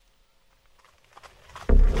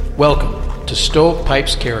Welcome to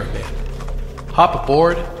Stovepipes Caravan. Hop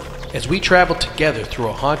aboard as we travel together through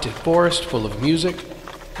a haunted forest full of music,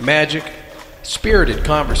 magic, spirited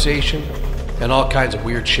conversation, and all kinds of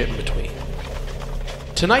weird shit in between.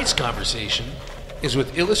 Tonight's conversation is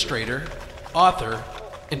with illustrator, author,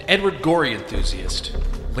 and Edward Gorey enthusiast,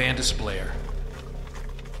 Landis Blair.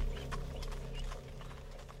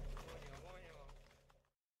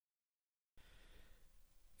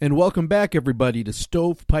 And welcome back, everybody, to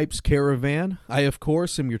Stovepipes Caravan. I, of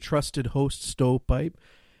course, am your trusted host, Stovepipe.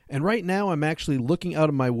 And right now, I'm actually looking out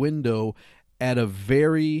of my window at a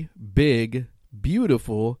very big,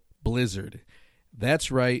 beautiful blizzard. That's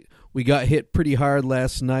right. We got hit pretty hard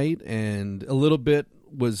last night, and a little bit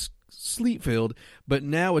was sleet-filled. But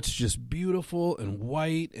now it's just beautiful and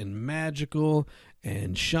white and magical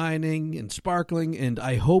and shining and sparkling. And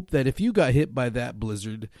I hope that if you got hit by that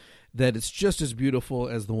blizzard, that it's just as beautiful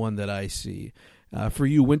as the one that I see. For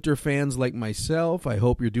you winter fans like myself, I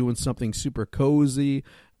hope you're doing something super cozy,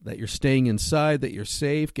 that you're staying inside, that you're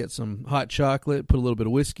safe, get some hot chocolate, put a little bit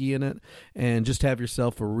of whiskey in it, and just have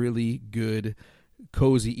yourself a really good,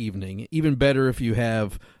 cozy evening. Even better if you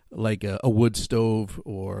have like a wood stove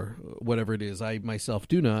or whatever it is. I myself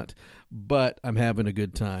do not, but I'm having a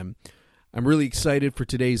good time. I'm really excited for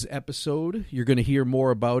today's episode. You're going to hear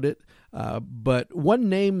more about it. But one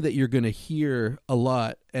name that you're going to hear a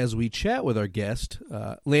lot as we chat with our guest,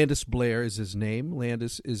 Landis Blair is his name.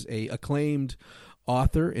 Landis is an acclaimed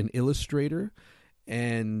author and illustrator,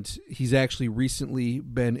 and he's actually recently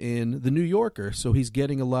been in The New Yorker, so he's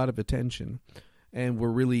getting a lot of attention, and we're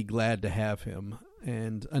really glad to have him.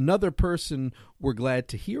 And another person we're glad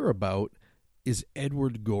to hear about is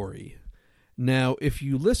Edward Gorey. Now, if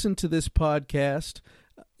you listen to this podcast,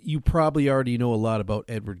 you probably already know a lot about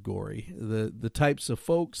Edward Gorey. The types of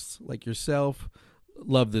folks like yourself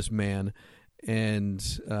love this man,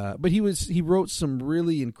 and but he wrote some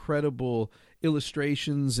really incredible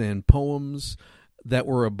illustrations and poems that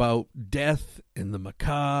were about death and the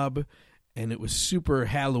macabre, and it was super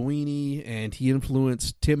Halloween-y, and he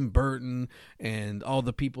influenced Tim Burton and all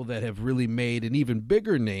the people that have really made an even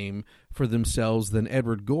bigger name for themselves than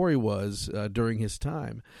Edward Gorey was during his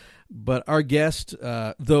time. But our guest,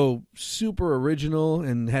 though super original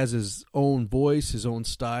and has his own voice, his own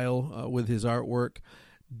style with his artwork,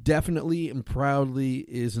 definitely and proudly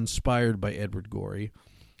is inspired by Edward Gorey.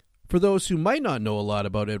 For those who might not know a lot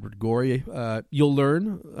about Edward Gorey, you'll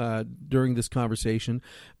learn during this conversation.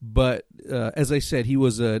 But as I said, he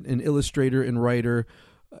was an illustrator and writer,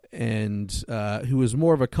 and who was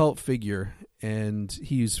more of a cult figure. And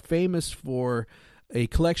he's famous for a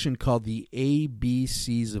collection called the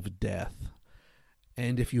ABCs of Death.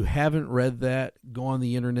 And if you haven't read that, go on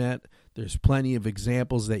the internet. There's plenty of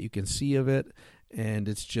examples that you can see of it, and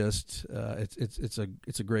it's just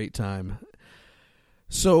it's a great time.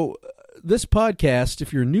 So this podcast,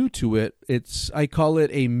 if you're new to it, I call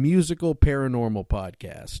it a musical paranormal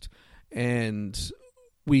podcast. And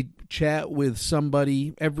we chat with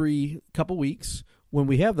somebody every couple weeks when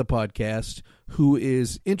we have the podcast who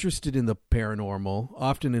is interested in the paranormal,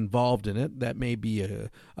 often involved in it. That may be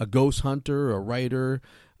a ghost hunter, a writer,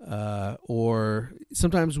 or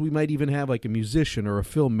sometimes we might even have like a musician or a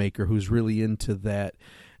filmmaker who's really into that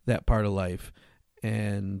part of life.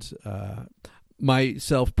 And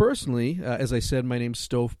myself personally, as I said, my name's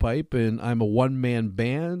Stovepipe, and I'm a one-man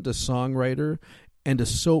band, a songwriter, and a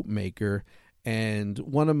soap maker. And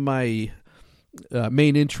one of my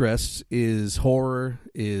main interests is horror,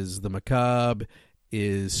 is the macabre,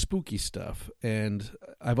 is spooky stuff. And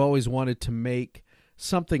I've always wanted to make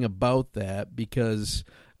something about that because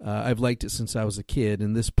I've liked it since I was a kid.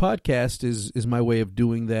 And this podcast is my way of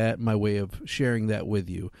doing that, my way of sharing that with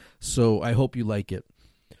you. So I hope you like it.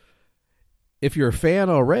 If you're a fan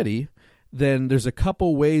already, then there's a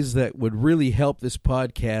couple ways that would really help this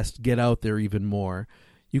podcast get out there even more.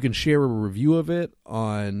 You can share a review of it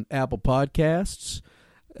on Apple Podcasts.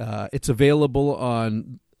 It's available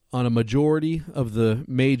on a majority of the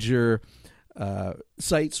major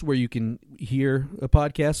sites where you can hear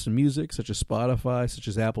podcasts and music, such as Spotify, such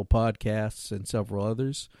as Apple Podcasts, and several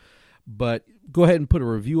others. But go ahead and put a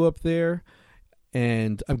review up there.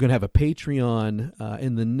 And I'm going to have a Patreon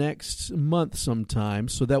in the next month sometime,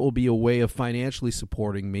 so that will be a way of financially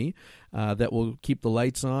supporting me. That will keep the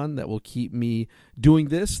lights on, that will keep me doing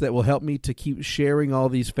this, that will help me to keep sharing all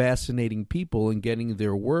these fascinating people and getting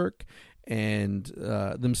their work and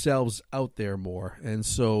themselves out there more. And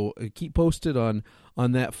so keep posted on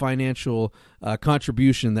that financial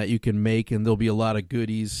contribution that you can make, and there'll be a lot of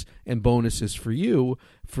goodies and bonuses for you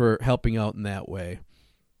for helping out in that way.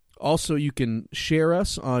 Also, you can share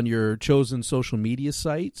us on your chosen social media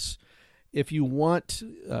sites. If you want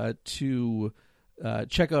to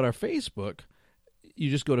check out our Facebook,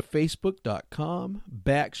 you just go to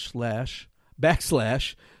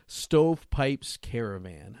facebook.com/Stovepipes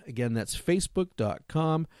Caravan. Again, that's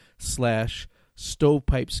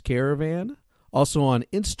facebook.com/Stovepipes Caravan. Also on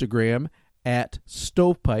Instagram at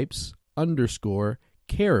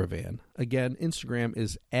Stovepipes_Caravan. Again, Instagram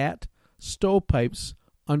is at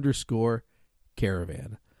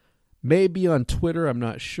Stovepipes_Caravan. Maybe on Twitter, I'm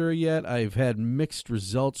not sure yet. I've had mixed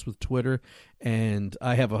results with Twitter, and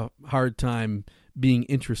I have a hard time being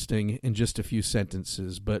interesting in just a few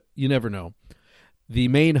sentences, but you never know. The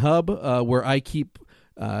main hub where I keep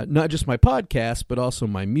not just my podcast, but also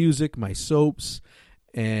my music, my soaps,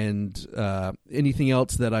 and anything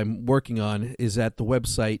else that I'm working on is at the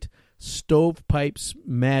website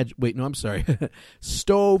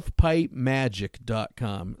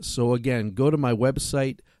stovepipemagic.com. So again, go to my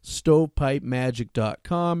website,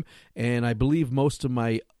 stovepipemagic.com, and I believe most of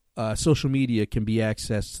my social media can be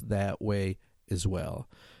accessed that way as well.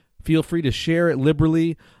 Feel free to share it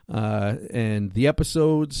liberally and the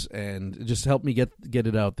episodes, and just help me get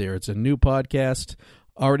it out there. It's a new podcast.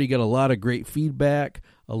 Already got a lot of great feedback,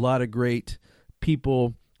 a lot of great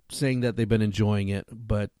people saying that they've been enjoying it.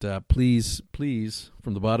 But please,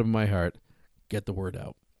 from the bottom of my heart, get the word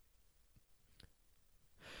out.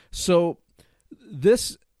 So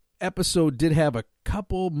this episode did have a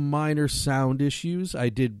couple minor sound issues. I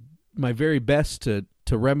did my very best to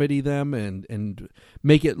remedy them and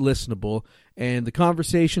make it listenable. And the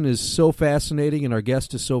conversation is so fascinating, and our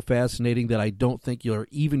guest is so fascinating that I don't think you're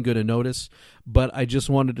even going to notice. But I just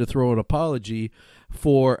wanted to throw an apology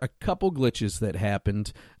for a couple glitches that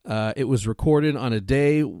happened. It was recorded on a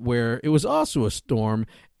day where it was also a storm,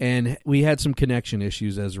 and we had some connection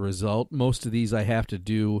issues as a result. Most of these I have to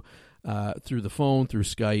do through the phone, through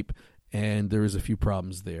Skype, and there was a few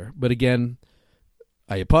problems there. But again,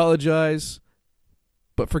 I apologize.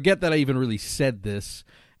 But forget that I even really said this,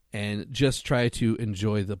 and just try to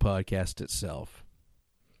enjoy the podcast itself.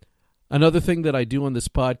 Another thing that I do on this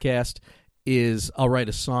podcast is I'll write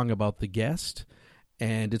a song about the guest,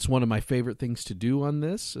 and it's one of my favorite things to do on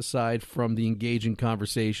this, aside from the engaging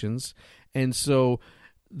conversations. And so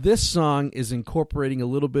this song is incorporating a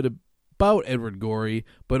little bit about Edward Gorey,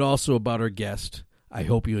 but also about our guest. I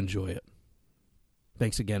hope you enjoy it.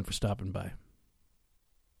 Thanks again for stopping by.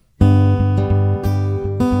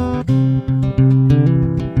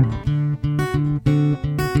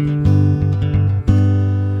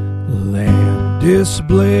 Landis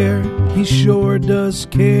Blair, he sure does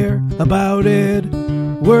care about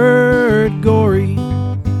Edward Gorey,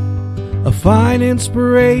 a fine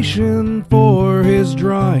inspiration for his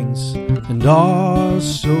drawings and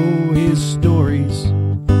also his stories.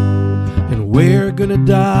 And we're gonna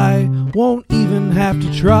die, won't even have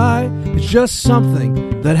to try, it's just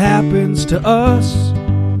something that happens to us.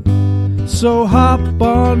 So hop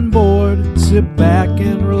on board, sit back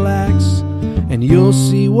and relax, and you'll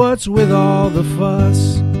see what's with all the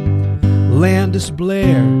fuss. Landis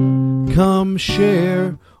Blair, come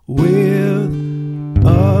share with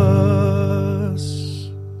us.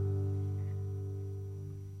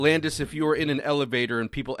 Landis, if you were in an elevator and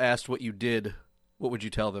people asked what you did, what would you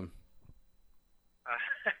tell them?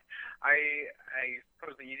 I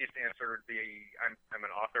suppose the easiest answer would be I'm an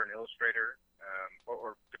author and illustrator,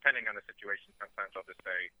 or depending on the situation, sometimes I'll just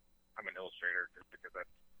say I'm an illustrator, just because that's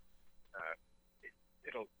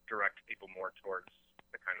it'll direct people more towards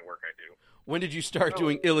the kind of work I do. When did you start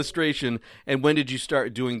doing illustration, and when did you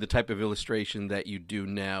start doing the type of illustration that you do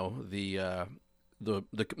now, the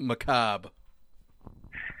macabre?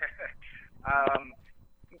 I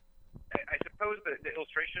suppose the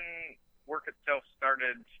illustration work itself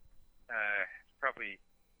started probably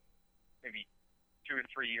maybe 2 or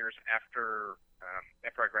 3 years after I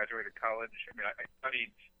graduated college. I mean, I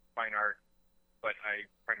studied fine art, but I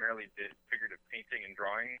primarily did figurative painting and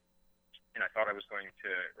drawing, and I thought I was going to,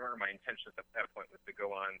 or my intention at that point was to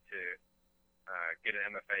go on to get an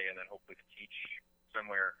MFA and then hopefully to teach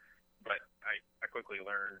somewhere. But I quickly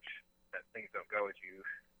learned that things don't go as you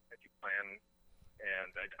plan, and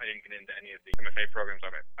I didn't get into any of the MFA programs I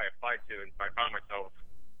applied to, and so I found myself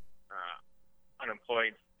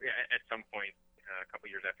unemployed at some point a couple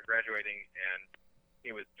years after graduating, and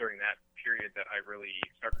it was during that period that I really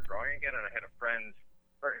started drawing again. And I had a friend,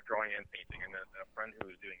 drawing and painting, and a friend who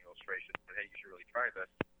was doing illustration said, "Hey, you should really try this."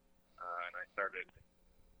 And I started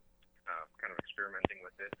kind of experimenting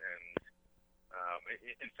with it, and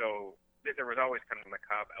so there was always kind of a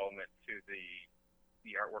macabre element to the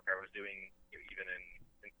artwork I was doing, even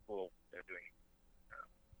in school, doing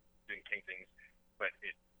doing paintings, but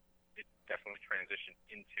it definitely transitioned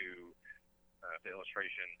into the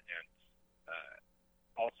illustration. And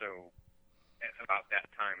also at about that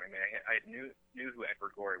time, I mean, I knew who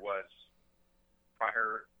Edward Gorey was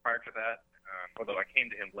prior to that. Although I came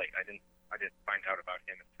to him late, I didn't find out about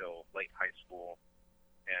him until late high school,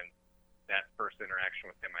 and that first interaction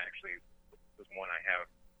with him, I actually was one I have.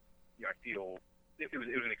 I feel it was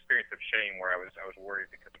an experience of shame where I was worried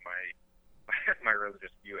because of my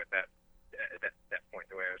religious view at that point,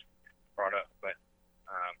 the way I was brought up. But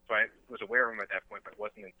so I was aware of him at that point, but it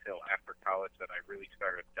wasn't until after college that I really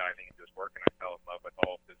started diving into his work, and I fell in love with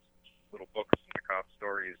all of his little books and macabre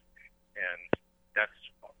stories, and that's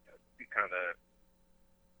kind of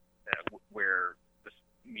where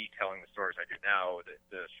me telling the stories I do now,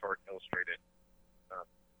 the short illustrated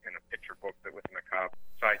kind of picture book that with the macabre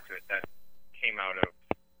side to it, that came out of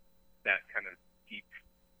that kind of deep,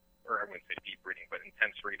 or I wouldn't say deep reading, but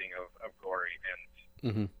intense reading of Gorey.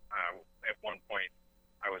 And at one point,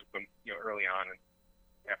 I was, early on,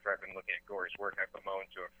 after I've been looking at Gorey's work, I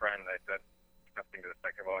bemoaned to a friend. I said something to the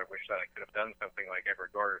effect of, "Oh, I wish that I could have done something like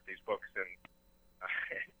Edward Gorey with these books."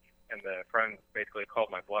 And the friend basically called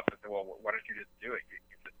my bluff and said, "Well, why don't you just do it? You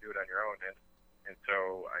just do it on your own." And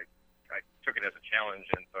so I took it as a challenge,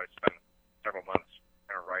 and so I spent several months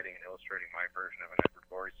kind of writing and illustrating my version of an Edward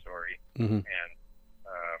Gorey story. And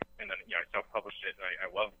then I self-published it, and I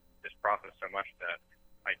loved this process so much that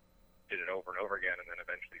I did it over and over again, and then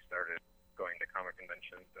eventually started going to comic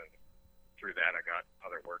conventions, and through that I got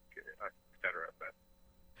other work, et cetera. But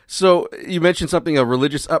so you mentioned something, a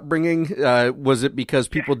religious upbringing. Was it because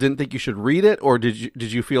people didn't think you should read it, or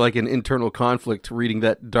did you feel like an internal conflict reading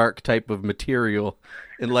that dark type of material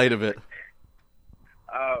in light of it?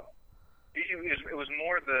 It was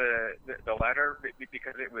more the latter,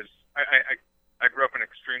 because it was I grew up in an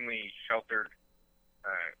extremely sheltered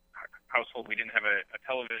household. We didn't have a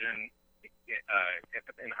television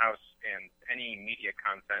in the house, and any media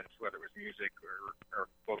content, whether it was music or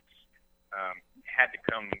books, had to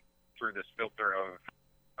come through this filter of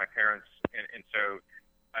my parents, and so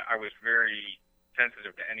I was very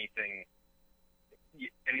sensitive to anything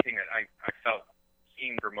that I felt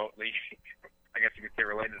seemed remotely, I guess you could say,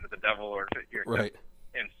 related to the devil or to right.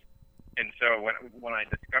 And so when I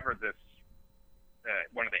discovered this,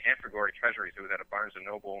 one of the Anthropogorey treasuries, it was at a Barnes and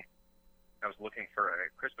Noble. I was looking for a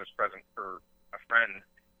Christmas present for a friend,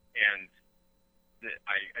 and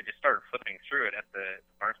I just started flipping through it at the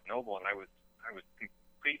Barnes and Noble, and I was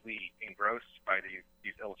completely engrossed by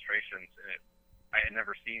these illustrations, and I had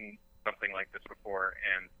never seen something like this before.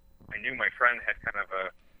 And I knew my friend had kind of a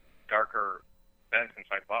darker bent, and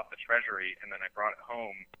so I bought the treasury, and then I brought it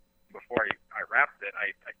home. Before I wrapped it,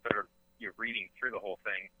 I started reading through the whole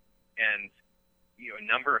thing, and a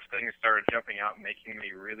number of things started jumping out, making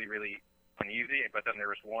me really, really uneasy. But then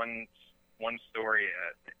there was one story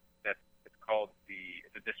that it's called the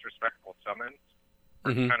Disrespectful Summons.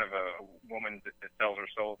 It's kind of a woman that sells her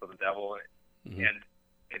soul to the devil, and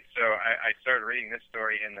so I started reading this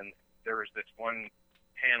story, and then there was this one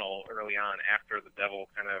panel early on after the devil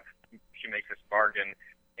she makes this bargain,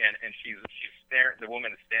 and she's the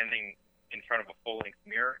woman is standing in front of a full-length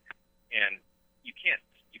mirror, and you can't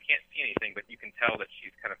see anything, but you can tell that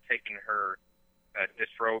she's kind of taken her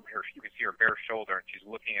disrobe. You can see her bare shoulder, and she's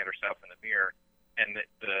looking at herself in the mirror. And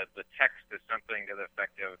the text is something to the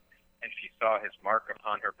effect of, "And she saw his mark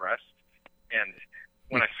upon her breast." And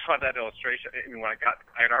when I saw that illustration, I mean, I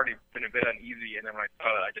had already been a bit uneasy, and then when I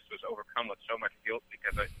saw that, I just was overcome with so much guilt,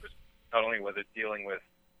 because not only was it dealing with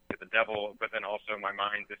the devil, but then also in my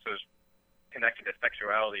mind, this was connected to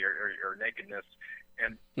sexuality or nakedness.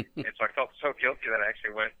 And so I felt so guilty that I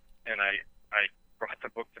actually went and I brought the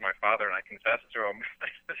book to my father, and I confessed to him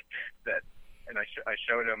that, and I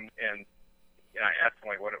showed him, and I asked him,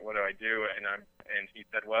 like, what do I do? And he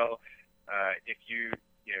said, "Well, if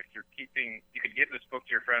you're keeping, you could give this book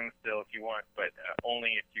to your friends still if you want, but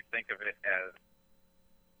only if you think of it as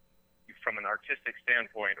from an artistic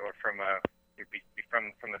standpoint, or from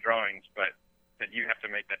the drawings, but that you have to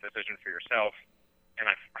make that decision for yourself." And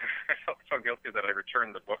I felt so guilty that I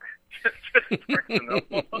returned the book to Barnes and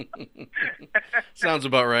Noble. Sounds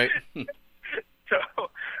about right. So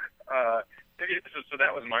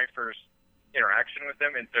that was my first interaction with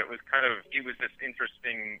him, and so it was this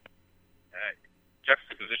interesting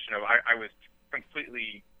juxtaposition of I was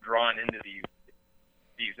completely drawn into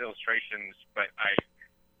these illustrations, but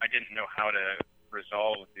I didn't know how to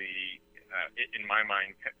resolve in my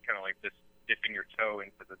mind, kind of like this dipping your toe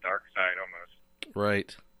into the dark side almost.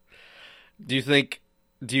 Right. Do you think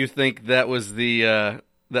that was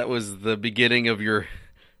the beginning of your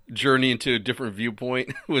journey into a different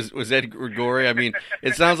viewpoint was Edward Gorey. I mean,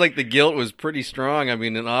 it sounds like the guilt was pretty strong. I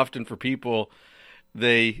mean, and often for people,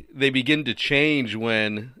 they begin to change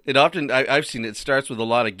when it often I've seen it starts with a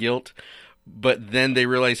lot of guilt, but then they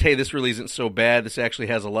realize, hey, this really isn't so bad. This actually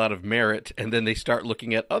has a lot of merit, and then they start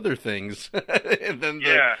looking at other things, and then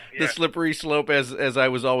the slippery slope, as I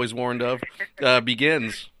was always warned of,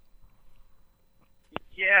 begins.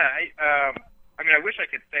 Yeah, I mean, I wish I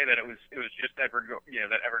could say that it was just that Edward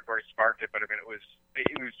Gorey sparked it, but I mean, it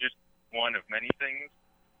was just one of many things.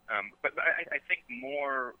 But I think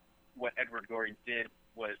more what Edward Gorey did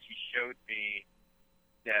was he showed me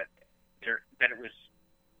that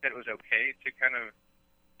it was okay to kind of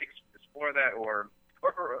explore that, or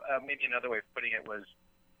maybe another way of putting it was,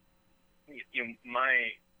 me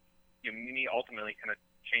ultimately kind of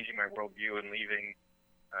changing my worldview and leaving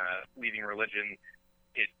religion.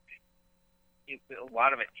 A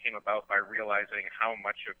lot of it came about by realizing how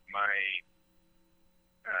much of my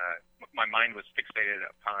mind was fixated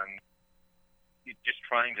upon just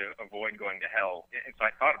trying to avoid going to hell, and so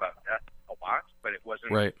I thought about death a lot, but it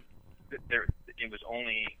wasn't right. It was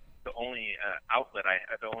only the only outlet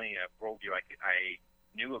the only worldview I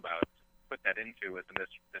knew about to put that into was in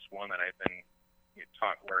this one that I've been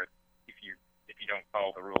taught, where if you don't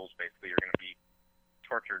follow the rules, basically you're going to be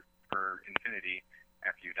tortured for infinity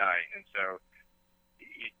after you die, and so.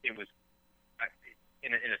 It was, in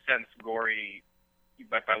a sense, Gorey.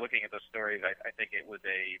 But by looking at those stories, I think it was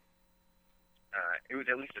at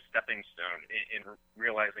least a stepping stone in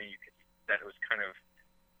realizing that it was kind of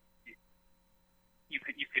you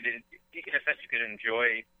could in a sense you could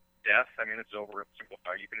enjoy death. I mean, it's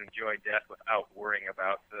oversimplified. You could enjoy death without worrying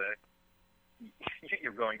about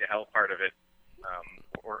you're going to hell part of it,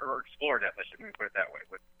 or explore death. I should put it that way.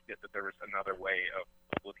 That there was another way of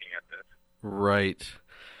looking at this. Right.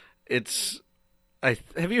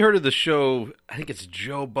 Have you heard of the show? I think it's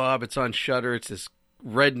Joe Bob. It's on Shudder. It's this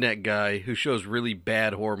redneck guy who shows really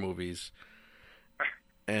bad horror movies.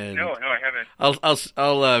 And no, I haven't.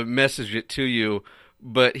 I'll message it to you.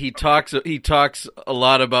 But he talks a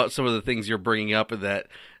lot about some of the things you're bringing up, and that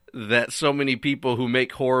so many people who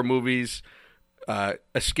make horror movies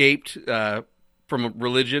escaped from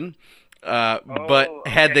religion. But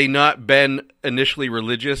had they not been initially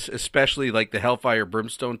religious, especially like the Hellfire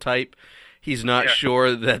Brimstone type, he's not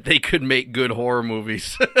sure that they could make good horror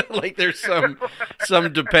movies. Like there's some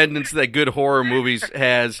dependence that good horror movies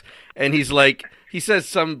has, and he says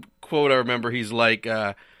some quote I remember. He's like,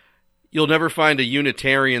 "You'll never find a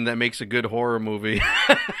Unitarian that makes a good horror movie."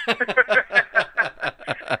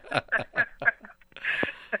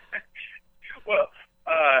 Well,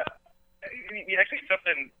 actually,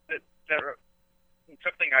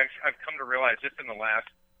 something I've come to realize just in the last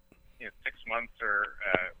 6 months or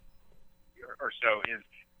so is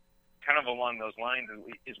kind of along those lines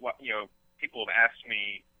is what people have asked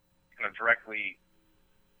me kind of directly.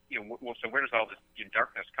 Well, so where does all this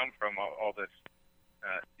darkness come from? All this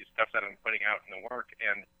stuff that I'm putting out in the work,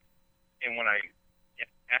 and when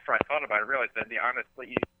after I thought about it, I realized that the honest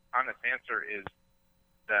answer is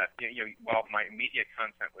that while my media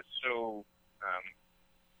content was so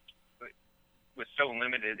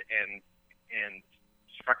limited and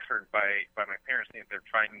structured by my parents, they're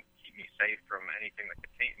trying to keep me safe from anything that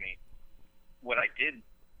could taint me. What I did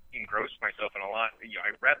engross myself in a lot.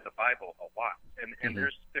 I read the Bible a lot, and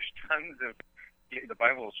there's tons of the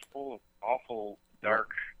Bible is full of awful,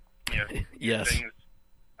 dark, yes. things.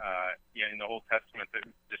 In the Old Testament,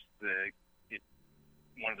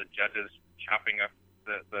 one of the judges chopping up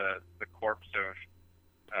the corpse of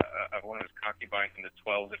one of his concubines into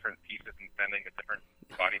 12 different pieces and sending the different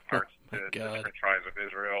body parts to the different tribes of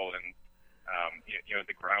Israel, and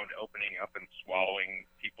the ground opening up and swallowing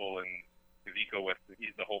people, and Ezekiel with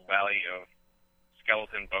the whole valley of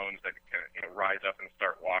skeleton bones that rise up and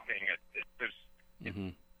start walking. And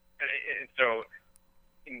so,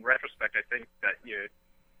 in retrospect, I think that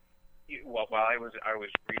while I was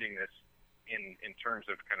reading this in terms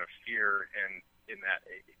of kind of fear, and in that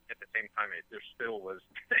at the same time there still was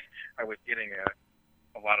I was getting a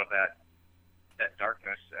lot of that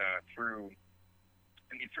darkness through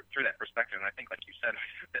that perspective. And I think, like you said,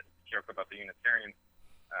 that joke about the Unitarians,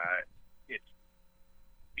 it's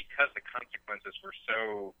because the consequences were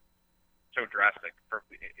so drastic,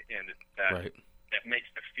 and that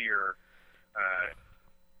makes the fear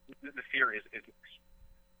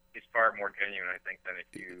is far more genuine, I think, than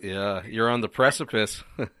if you... Yeah, you're on the precipice,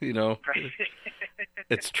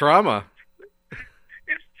 It's trauma.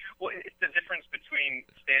 It's the difference between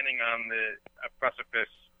standing on a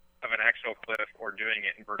precipice of an actual cliff or doing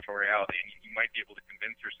it in virtual reality. And you might be able to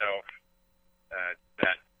convince yourself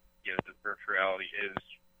that the virtual reality is,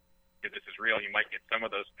 if this is real, you might get some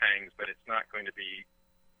of those pangs, but it's not going to be,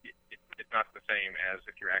 it's not the same as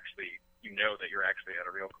if you're actually, that you're actually at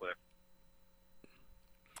a real cliff.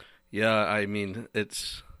 Yeah, I mean,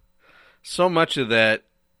 it's so much of that.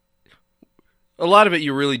 A lot of it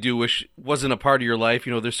you really do wish wasn't a part of your life.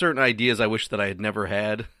 There's certain ideas I wish that I had never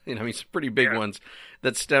had. Some pretty big ones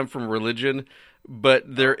that stem from religion.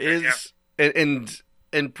 But there is,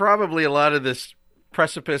 and probably a lot of this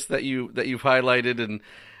precipice that you've highlighted and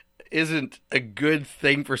isn't a good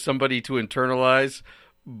thing for somebody to internalize.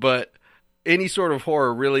 But any sort of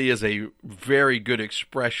horror really is a very good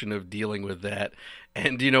expression of dealing with that.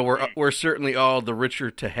 And we're certainly all the richer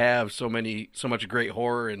to have so much great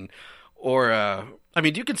horror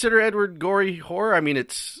do you consider Edward Gorey horror? I mean,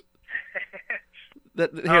 it's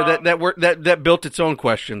that built its own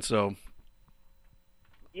question. So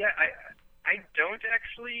yeah, I don't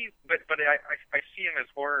actually, but I see him as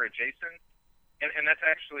horror adjacent, and that's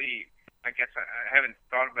actually, I guess I haven't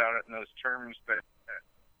thought about it in those terms, but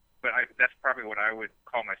that's probably what I would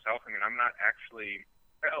call myself. I mean, I'm not actually.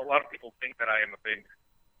 A lot of people think that I am a big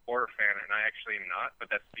horror fan, and I actually am not.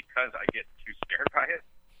 But that's because I get too scared by it.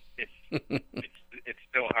 It's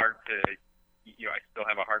still hard to, I still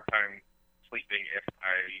have a hard time sleeping if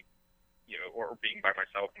I, or being by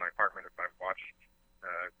myself in my apartment if I've watched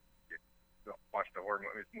a horror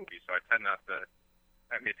movie. So I tend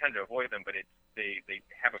to avoid them, but they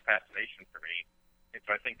have a fascination for me. And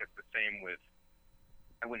so I think that's the same with.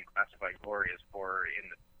 I wouldn't classify Gorey as horror in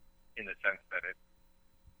the sense that it.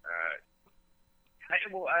 I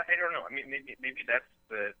don't know. I mean, maybe that's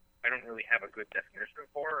the. I don't really have a good definition of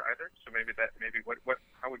horror either. So maybe what?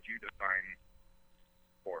 How would you define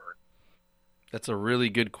horror? That's a really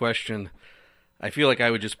good question. I feel like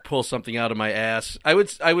I would just pull something out of my ass. I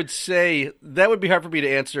would say that would be hard for me to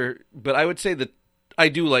answer, but I would say that I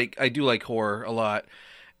do like horror a lot,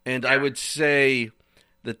 and I would say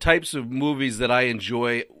the types of movies that I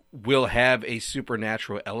enjoy will have a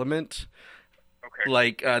supernatural element. Okay.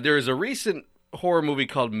 Like there is a recent horror movie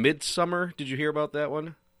called Midsommar. Did you hear about that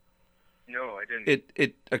one? No, I didn't.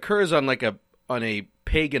 It occurs on a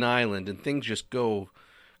pagan island, and things just go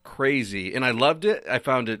crazy. And I loved it. I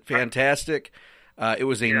found it fantastic. It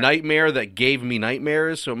was a nightmare that gave me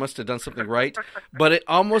nightmares, so it must have done something right. But it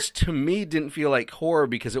almost, to me, didn't feel like horror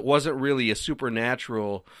because it wasn't really a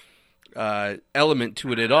supernatural element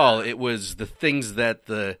to it at all. It was the things that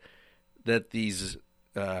these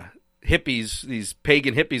hippies, these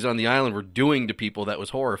pagan hippies on the island were doing to people that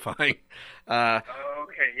was horrifying.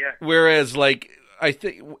 Whereas,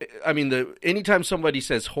 anytime somebody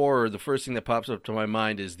says horror, the first thing that pops up to my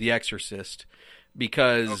mind is The Exorcist,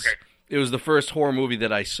 because it was the first horror movie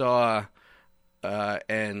that I saw,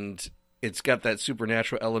 and it's got that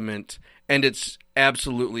supernatural element, and it's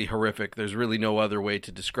absolutely horrific. There's really no other way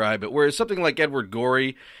to describe it. Whereas something like Edward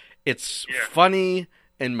Gorey, it's funny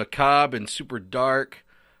and macabre and super dark,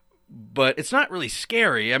 but it's not really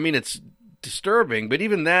scary. I mean, it's disturbing, but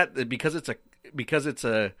even that, because it's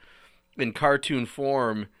in cartoon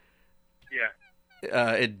form,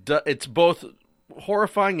 it's both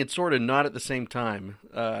horrifying and sort of not at the same time.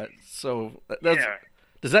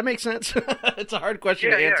 Does that make sense? It's a hard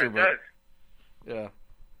question to answer, it but does. Yeah.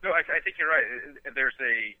 No, I think you're right. There's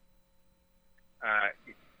I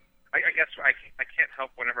guess I can't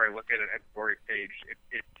help whenever I look at an Ed Gorey page,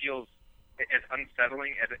 it feels as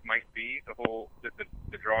unsettling as it might be. The whole the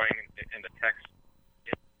drawing and the text,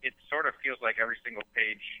 it sort of feels like every single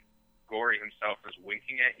page, Gorey himself is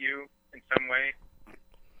winking at you in some way,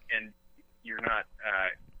 and you're not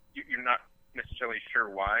necessarily sure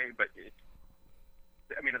why, but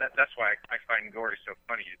that's why I find Gorey so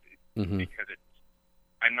funny, because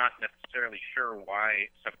I'm not necessarily sure why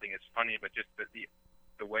something is funny, but just the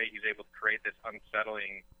way he's able to create this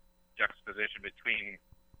unsettling juxtaposition between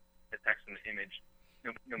the text and the image,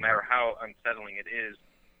 no matter how unsettling it is,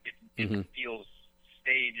 it feels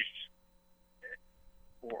staged,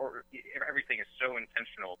 or everything is so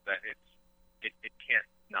intentional that it can't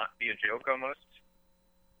not be a joke almost.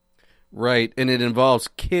 Right, and it involves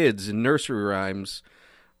kids and nursery rhymes,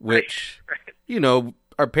 which,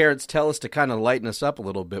 our parents tell us to kind of lighten us up a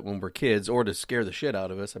little bit when we're kids, or to scare the shit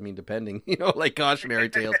out of us. I mean, depending, like cautionary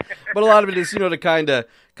tales. But a lot of it is, to kind of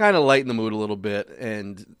lighten the mood a little bit.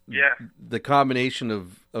 And the combination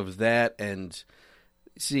of that and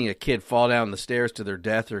seeing a kid fall down the stairs to their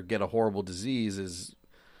death or get a horrible disease is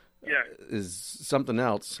something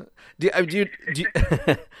else. You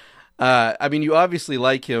obviously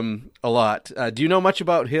like him a lot. Do you know much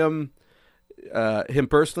about him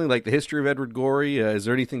personally, like the history of Edward Gorey? Is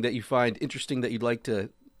there anything that you find interesting that you'd like to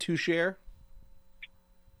share?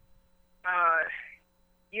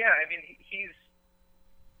 Yeah, I mean, he's.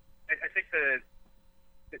 I think there's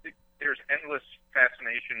endless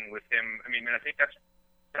fascination with him. I mean, I think that's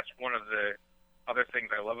one of the other things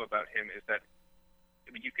I love about him is that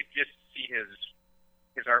you could just see his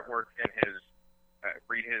artwork and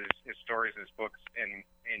read his stories, his books, and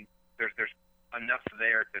there's enough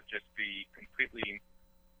there to just be completely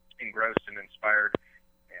engrossed and inspired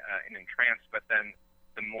and entranced. But then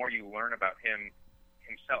the more you learn about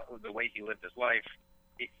himself, the way he lived his life,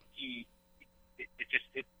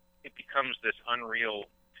 it becomes this unreal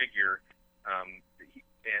figure.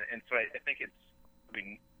 And so I think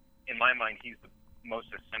in my mind, he's the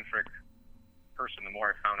most eccentric person. The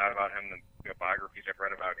more I found out about him, the biographies I've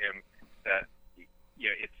read about him, that he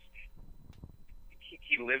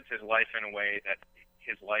lived his life in a way that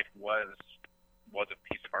his life was a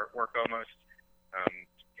piece of artwork almost.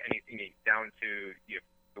 Anything down to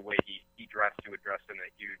the way he dressed. He would dress in a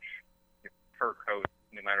huge fur coat,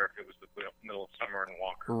 no matter if it was the middle of summer in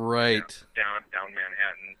Walker, right? Down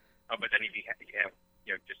Manhattan. But then he'd have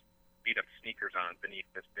just beat up sneakers on beneath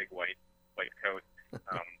this big white coat.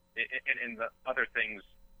 And the other things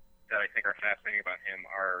that I think are fascinating about him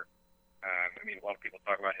are, a lot of people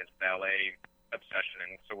talk about his ballet obsession.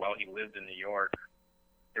 And so while he lived in New York,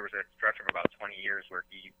 there was a stretch of about 20 years where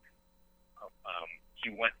he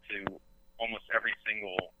went to almost every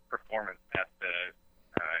single performance at the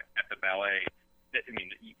ballet.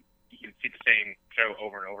 You would see the same show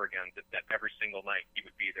over and over again. That every single night he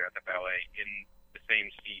would be there at the ballet in the same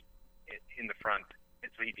seat in the front,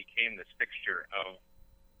 and so he became this fixture of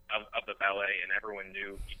the ballet, and everyone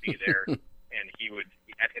knew he'd be there. And he would,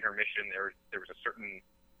 at intermission, there was a certain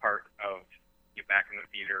part of back in the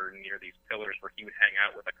theater near these pillars where he would hang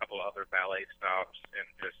out with a couple of other ballet stops and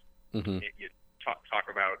just you talk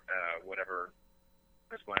about whatever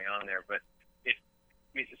was going on there. But it's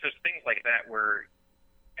just things like that where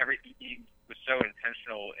he was so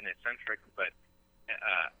intentional and eccentric, but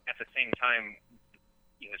at the same time,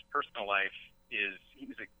 his personal life he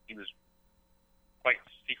was quite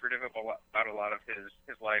secretive about a lot of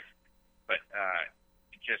his life, but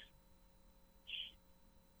just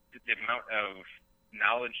the amount of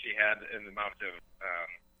knowledge he had and the amount of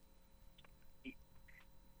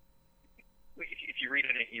if you read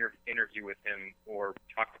an interview with him or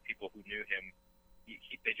talk to people who knew him, he's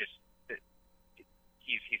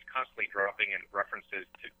constantly dropping in references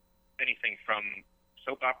to anything from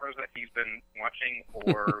soap operas that he's been watching,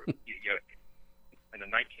 or in the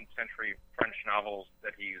 19th century French novels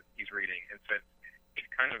that he's reading. And so it's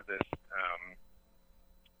kind of this.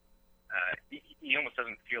 He almost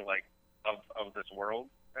doesn't feel like of this world,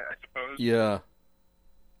 I suppose. Yeah.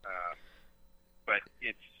 But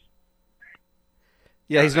it's.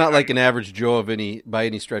 Yeah, he's not like an average Joe by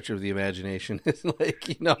any stretch of the imagination. It's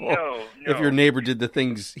like, no. If your neighbor did the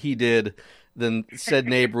things he did, then said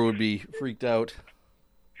neighbor would be freaked out.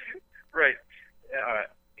 Right.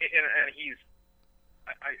 And he's.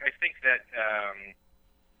 I think that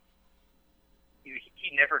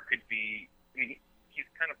he never could be. He's the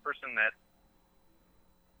kind of person that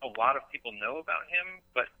a lot of people know about him,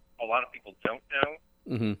 but a lot of people don't know.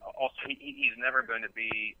 Mm-hmm. Also, he's never going to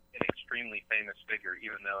be an extremely famous figure,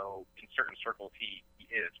 even though in certain circles he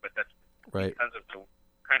is. But that's right. Because of the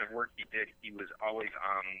kind of work he did. He was always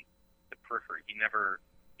on the periphery. He never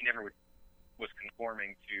was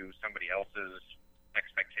conforming to somebody else's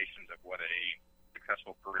expectations of what a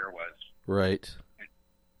successful career was. Right.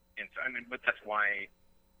 And so, but that's why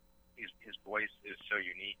his voice is so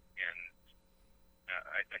unique, and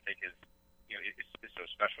I think is so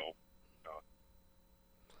special. So.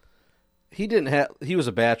 He was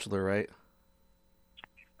a bachelor, right?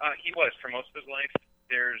 He was for most of his life.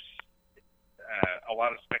 There's a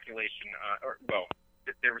lot of speculation.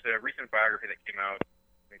 There was a recent biography that came out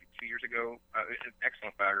maybe 2 years ago. It's an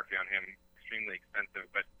excellent biography on him, extremely extensive.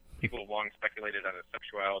 But people have long speculated on his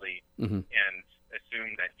sexuality and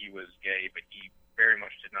assumed that he was gay, but he very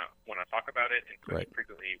much did not want to talk about it, and so he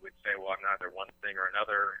frequently would say, "Well, I'm neither one thing or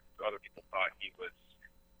another." So other people thought he was.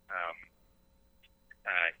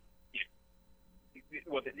 It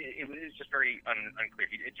was just very unclear.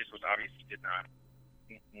 It just was obvious he did not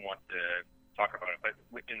want to talk about it. But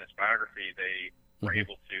within this biography, they were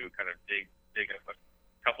able to kind of dig up a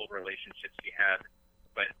couple of relationships he had.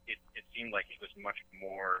 But it seemed like it was much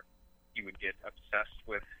more. He would get obsessed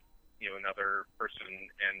with another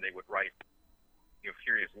person, and they would write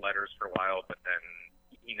furious letters for a while. But then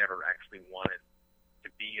he never actually wanted to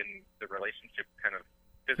be in the relationship, kind of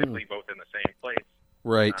physically both in the same place.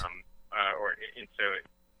 Right. And so it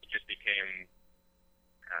just became.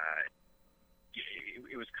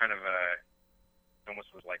 It was kind of a almost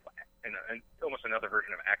was like almost another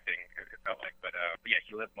version of acting. It felt like, but yeah,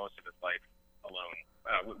 he lived most of his life alone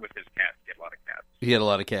with his cats. He had a lot of cats. He had a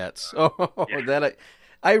lot of cats. Yeah.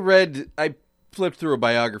 I flipped through a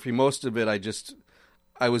biography. Most of it,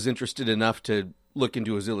 I was interested enough to look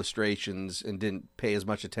into his illustrations and didn't pay as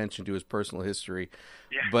much attention to his personal history.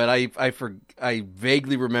 Yeah. But I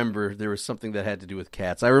vaguely remember there was something that had to do with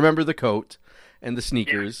cats. I remember the coat and the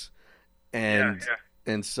sneakers and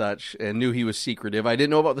such, and knew he was secretive. I didn't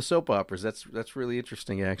know about the soap operas. That's really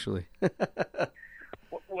interesting, actually.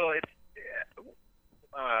 Well,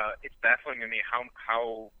 it's baffling to me how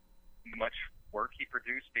much work he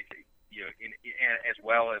produced, because, as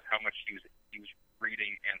well as how much he was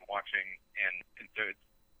reading and watching, and so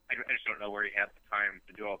I just don't know where he had the time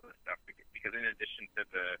to do all this stuff, because in addition to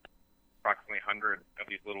the approximately 100 of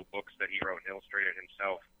these little books that he wrote and illustrated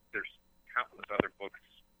himself, there's countless other books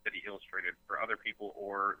that he illustrated for other people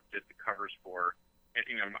or did the covers for. And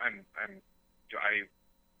I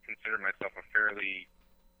consider myself a fairly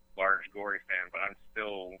large Gorey fan, but I'm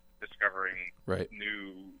still discovering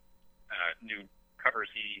new covers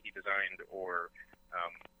he designed, or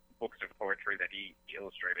books of poetry that he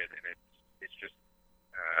illustrated, and it's just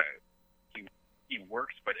he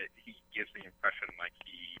works, but he gives the impression like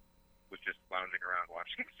he was just lounging around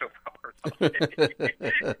watching soap operas all day.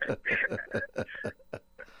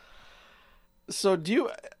 So do you?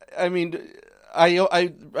 I mean,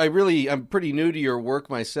 I'm pretty new to your work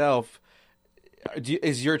myself.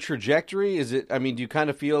 Is your trajectory? Is it? I mean, do you kind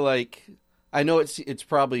of feel like? I know it's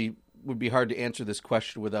probably would be hard to answer this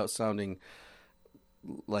question without sounding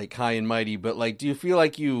like high and mighty, but like, do you feel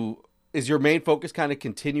like is your main focus kind of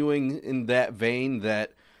continuing in that vein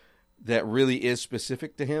that really is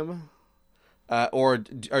specific to him, or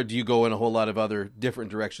do you go in a whole lot of other different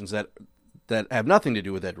directions that have nothing to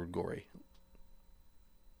do with Edward Gorey?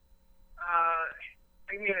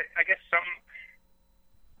 I mean, I guess some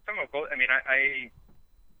of both. I mean, I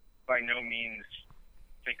by no means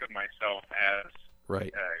think of myself as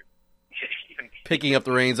right. Even picking up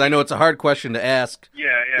the reins. I know it's a hard question to ask.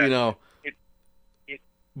 Yeah. You know,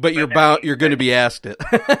 but you're bound. You're going to be asked it,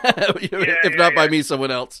 if not by me,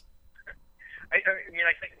 someone else. I mean,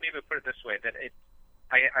 I think maybe put it this way: that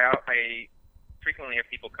I frequently have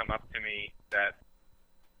people come up to me that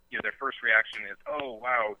their first reaction is, "Oh,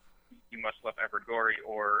 wow, you must love Edward Gorey."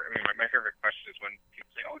 Or, I mean, my favorite question is when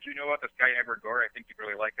people say, "Oh, do you know about this guy Edward Gorey? I think you'd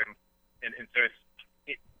really like him." And so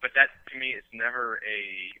but that to me is never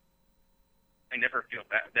I never feel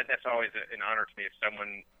that's always an honor to me if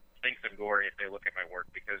someone thinks of Gorey if they look at my work,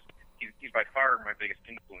 because he's by far my biggest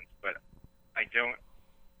influence. But I don't.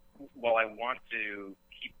 While I want to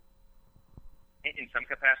keep in some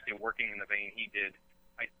capacity working in the vein he did,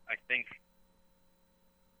 I think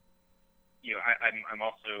I'm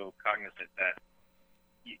also cognizant that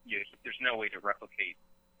there's no way to replicate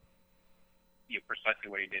precisely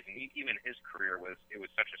what he did, and even his career was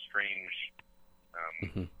such a strange.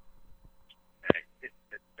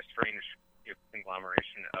 A strange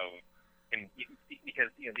conglomeration of him,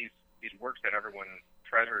 because these works that everyone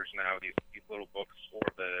treasures now, these little books or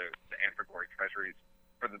the Edward Gorey treasuries,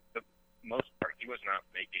 for the most part, he was not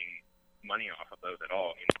making money off of those at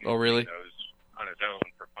all. I mean, he was really? making those on his own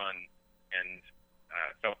for fun, and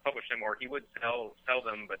self-publish them, or he would sell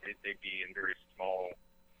them, but they'd be in very small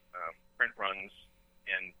print runs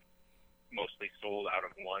and mostly sold out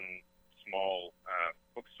of one small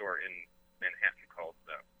bookstore in Manhattan called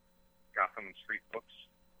Gotham Street Books.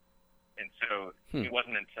 And so it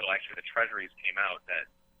wasn't until actually the treasuries came out that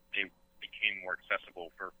they became more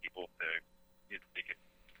accessible for people to they could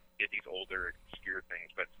get these older, obscure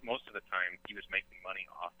things. But most of the time, he was making money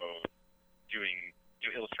off of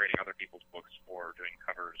illustrating other people's books or doing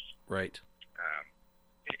covers. Right.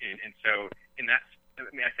 And so,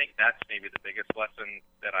 I think that's maybe the biggest lesson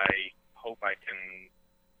that I hope I can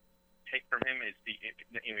take from him is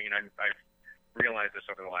I've realized this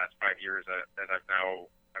over the last 5 years that I've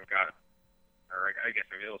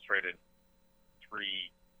illustrated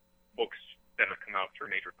 3 books that have come out through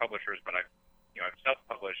major publishers, but I've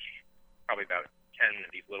self-published probably about 10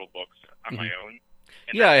 of these little books on my own.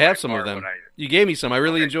 And I have some of them. You gave me some. I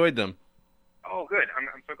really enjoyed them. Oh, good.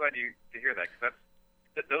 I'm so glad to hear that, because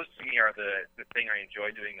those to me are the thing I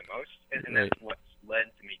enjoy doing the most, and that's what's led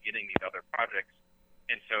to me getting these other projects.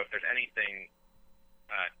 And so if there's anything,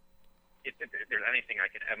 if there's anything I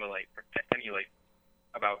could emulate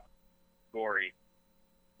about Gorey,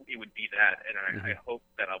 it would be that. And I hope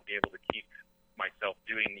that I'll be able to keep myself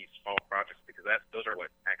doing these small projects, because those are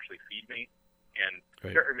what actually feed me. And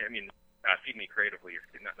feed me creatively,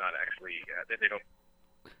 not actually. They don't.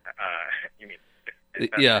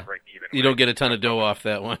 That's break even. You don't get a ton of dough off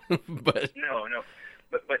that one, but no,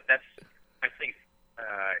 but that's, I think.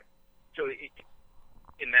 So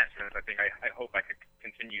in that sense, I think I hope I could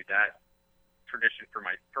continue that tradition for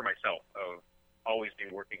myself of always be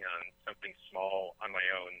working on something small on my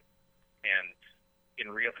own, and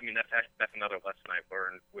that's another lesson I've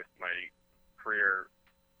learned with my career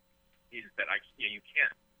is that you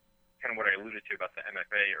can't, kind of what I alluded to about the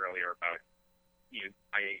MFA earlier about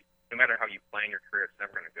no matter how you plan your career, it's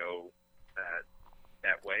never going to go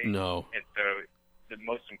that way. No. And so the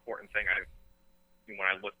most important thing when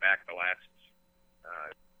I look back the last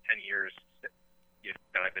 10 years that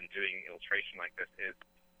I've been doing illustration like this is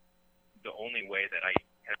the only way that I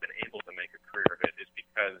have been able to make a career of it is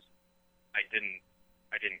because I didn't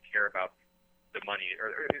care about the money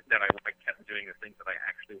or that I kept doing the things that I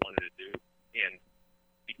actually wanted to do. And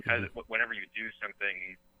because whenever you do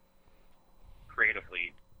something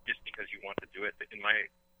creatively, just because you want to do it, in my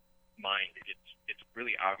mind, it's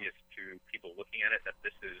really obvious to people looking at it that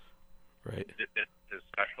this is right. This is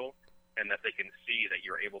special, and that they can see that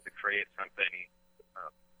you're able to create something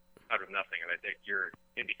out of nothing, and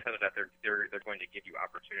and because of that, they're going to give you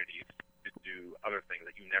opportunities to do other things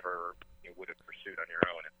that you never would have pursued on your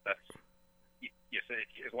own. And that's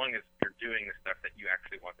as long as you're doing the stuff that you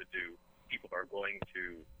actually want to do, people are going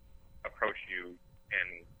to approach you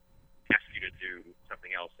and ask you to do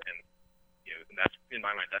something else, and and that's, in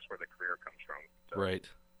my mind, that's where the career comes from. So. Right.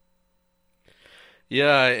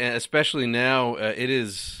 Yeah, and especially now, it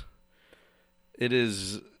is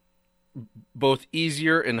both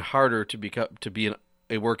easier and harder to be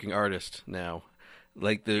a working artist now.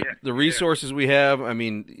 Like the resources we have. I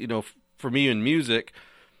mean, for me in music,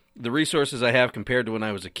 the resources I have compared to when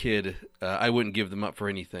I was a kid, I wouldn't give them up for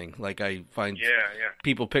anything. Like I find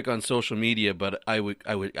people pick on social media, but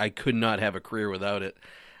I could not have a career without it.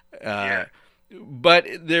 But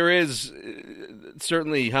there is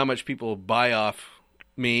certainly how much people buy off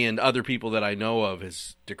me and other people that I know of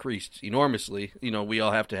has decreased enormously. We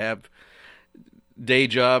all have to have day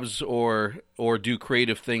jobs or do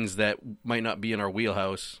creative things that might not be in our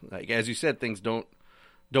wheelhouse. Like as you said, things don't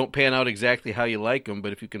pan out exactly how you like them,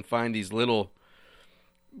 but if you can find these little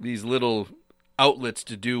outlets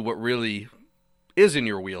to do what really is in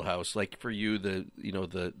your wheelhouse, like for you, the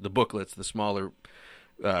booklets, the smaller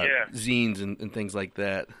zines and things like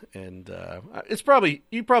that, and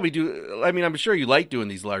you probably do. I mean, I'm sure you like doing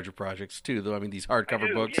these larger projects too, though. I mean, these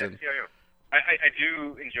hardcover books. Yes, I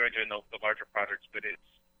do enjoy doing the larger projects, but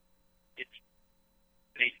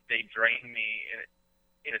they drain me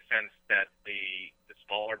in a sense that the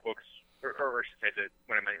smaller books, or I should say that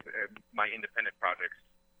when I my independent projects,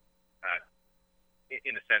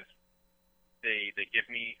 in a sense, they give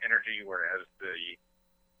me energy, whereas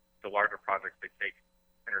the larger projects, they take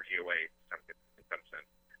energy away in some sense.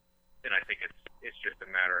 And I think it's just a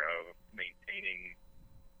matter of maintaining.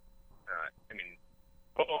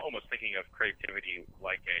 Almost thinking of creativity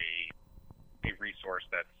like a resource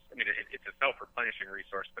that's. It's a self-replenishing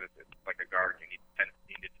resource, but it's like a garden. You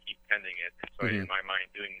need to keep tending it. And so, in my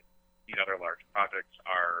mind, doing these other large projects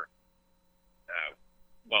are,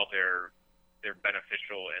 while they're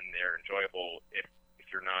beneficial and they're enjoyable, if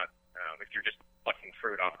you're not, if you're just plucking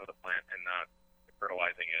fruit off of the plant and not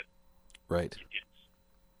fertilizing it, right? The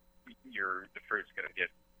fruit's going to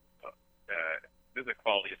get the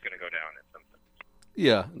quality is going to go down in some sense.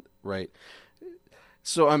 Yeah, right.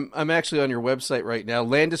 So I'm actually on your website right now,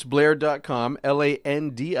 LandisBlair.com,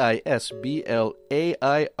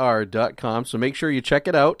 LandisBlair.com. So make sure you check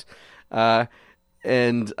it out.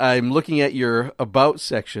 And I'm looking at your About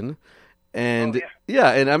section. And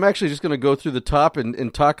and I'm actually just going to go through the top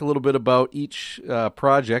and talk a little bit about each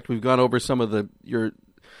project. We've gone over some of your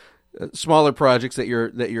smaller projects that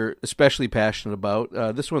you're especially passionate about.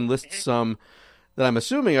 This one lists some that I'm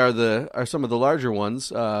assuming are some of the larger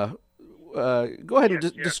ones. Go ahead and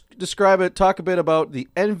describe it. Talk a bit about The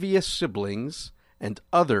Envious Siblings and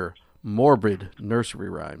Other Morbid Nursery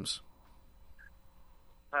Rhymes.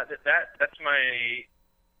 That's my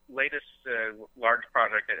latest large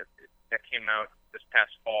project that came out this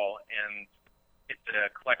past fall, and it's a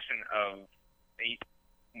collection of 8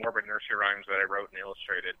 morbid nursery rhymes that I wrote and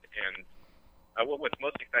illustrated. And what's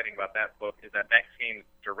most exciting about that book is that came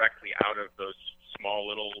directly out of those small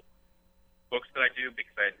little books that I do,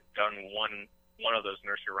 because I'd done one of those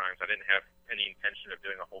nursery rhymes. I didn't have any intention of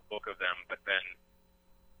doing a whole book of them, but then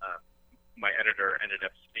my editor ended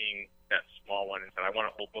up seeing that small one and said, "I want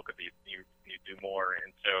a whole book of these. You do more."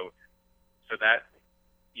 And so that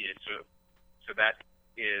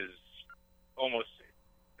is almost.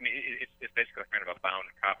 It's basically kind of a bound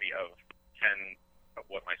copy of 10 of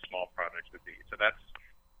what my small projects would be. So that's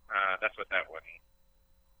That's what that one.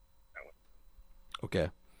 Okay.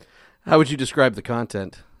 How would you describe the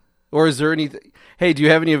content? Or is there anything... Hey, do you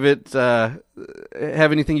have any of it...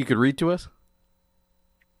 have anything you could read to us?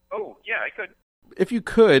 Oh, yeah, I could. If you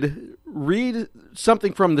could, read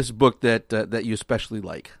something from this book that you especially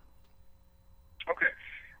like. Okay.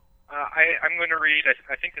 I'm going to read,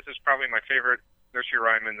 I think this is probably my favorite nursery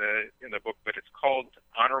rhyme in the book, but it's called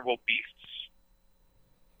Honorable Beasts.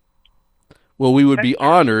 Well, we would be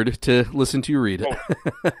honored to listen to you read it. Oh.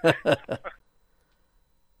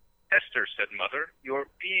 Hester, said Mother, you're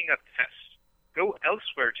being a pest. Go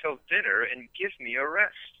elsewhere till dinner and give me a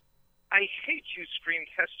rest. I hate you, screamed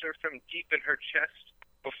Hester from deep in her chest,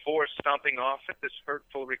 before stomping off at this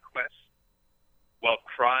hurtful request. While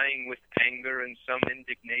crying with anger and some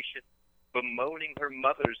indignation, bemoaning her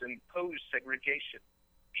mother's imposed segregation,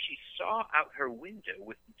 she saw out her window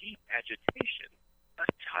with deep agitation a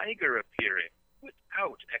tiger appearing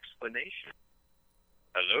without explanation.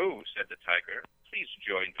 Hello, said the tiger, please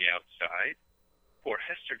join me outside. Poor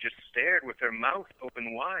Hester just stared with her mouth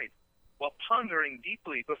open wide, while pondering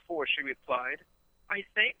deeply before she replied. I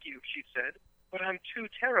thank you, she said, but I'm too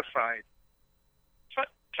terrified. Tut,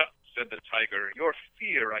 tut, said the tiger, your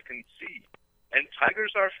fear I can see. And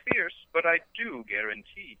tigers are fierce, but I do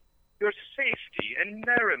guarantee your safety and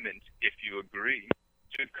merriment, if you agree,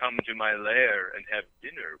 to come to my lair and have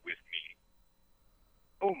dinner with me.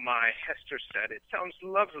 Oh my, Hester said, it sounds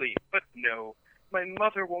lovely, but no, my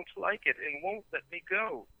mother won't like it and won't let me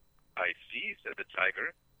go. I see, said the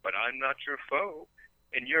tiger, but I'm not your foe,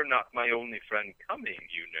 and you're not my only friend coming,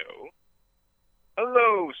 you know.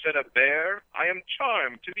 Hello, said a bear, I am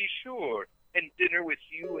charmed, to be sure, and dinner with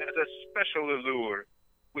you has a special allure.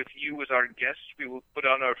 With you as our guest we will put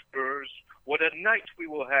on our furs. What a night we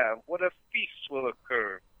will have, what a feast will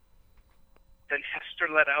occur. Then Hester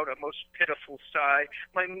let out a most pitiful sigh.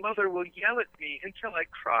 My mother will yell at me until I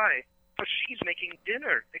cry, for she's making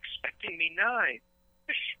dinner, expecting me nigh.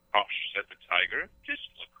 Pish, posh, said the tiger, just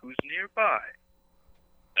look who's nearby.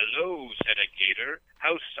 Hello, said a gator,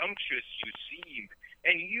 how sumptuous you seem,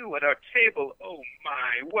 and you at our table, oh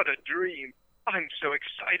my, what a dream. I'm so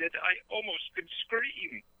excited I almost could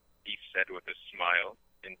scream, he said with a smile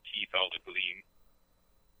and teeth all agleam.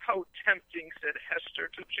 How tempting, said Hester,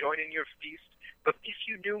 to join in your feast, but if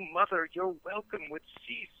you knew Mother, your welcome would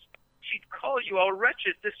cease. She'd call you all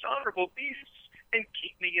wretched, dishonorable beasts, and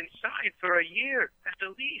keep me inside for a year at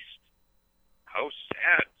the least. How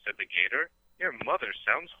sad, said the gator, your mother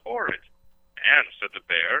sounds horrid. And, said the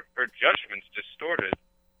bear, her judgment's distorted.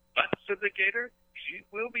 But, said the gator, she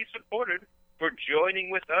will be supported, for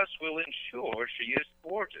joining with us will ensure she is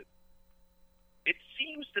thwarted. It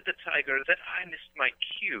seems to the tiger that I missed my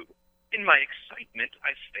cue. In my excitement,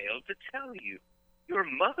 I failed to tell you. Your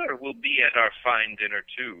mother will be at our fine dinner,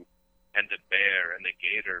 too. And the bear and the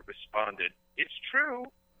gator responded, it's true.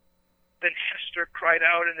 Then Hester cried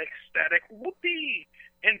out in ecstatic, whoopee,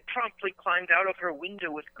 and promptly climbed out of her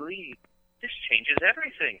window with glee. This changes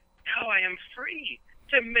everything. Now I am free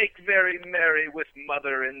to make very merry with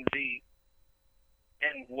Mother and thee.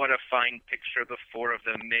 And what a fine picture the four of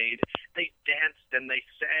them made. They danced and they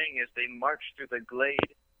sang as they marched through the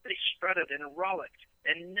glade. They strutted and rollicked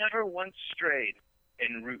and never once strayed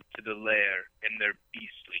en route to the lair in their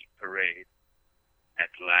beastly parade. At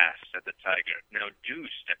last, said the tiger, now do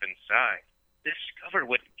step inside. Discover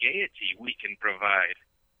what gaiety we can provide.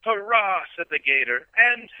 Hurrah, said the gator,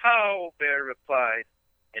 and how, bear replied.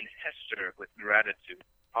 And Hester, with gratitude,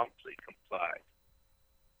 promptly complied.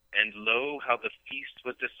 And lo, how the feast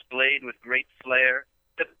was displayed with great flair,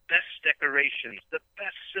 the best decorations, the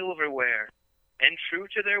best silverware. And true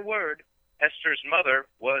to their word, Hester's mother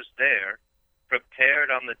was there, prepared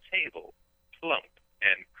on the table, plump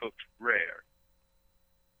and cooked rare.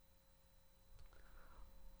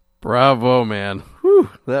 Bravo, man. Whew,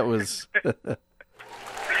 that was...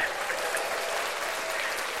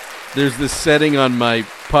 There's this setting on my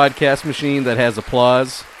podcast machine that has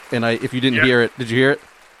applause, and if you didn't hear it, did you hear it?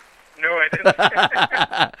 No, I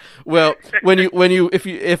didn't. Well,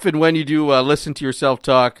 if and when you do listen to yourself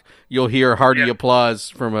talk, you'll hear hearty applause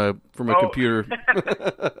from a computer.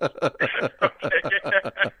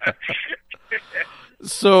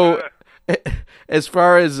 So, as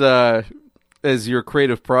far as your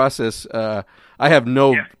creative process, I have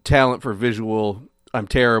no talent for visual. I'm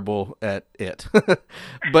terrible at it.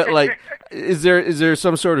 But like, is there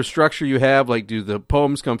some sort of structure you have? Like, do the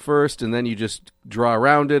poems come first and then you just draw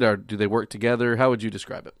around it, or do they work together? How would you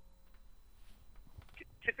describe it?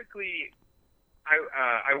 Typically, I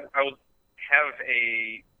will have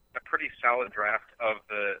a pretty solid draft of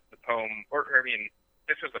the poem, or I mean,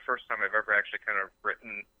 this was the first time I've ever actually kind of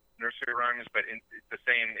written nursery rhymes, but it's the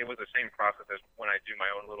same. It was the same process as when I do my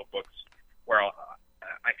own little books, where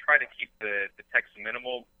I try to keep the text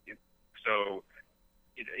minimal. So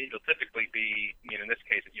it'll typically be, in this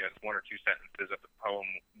case, it's one or two sentences of the poem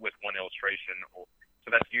with one illustration.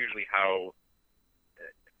 So that's usually how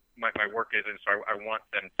my work is, and so I want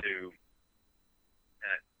them to.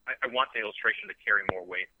 I want the illustration to carry more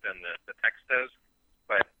weight than the text does,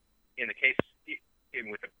 but in the case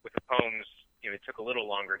with the poems, it took a little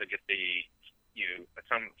longer to get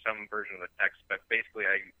some version of the text. But basically,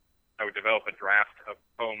 I would develop a draft of a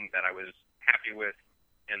poem that I was happy with,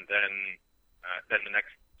 and then the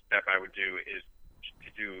next step I would do is to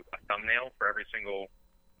do a thumbnail for every single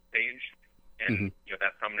page, and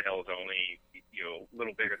that thumbnail is only a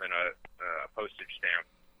little bigger than a postage stamp,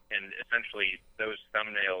 and essentially those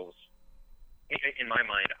thumbnails, in my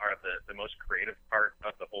mind, are the most creative part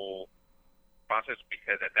of the whole process,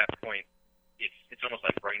 because at that point it's almost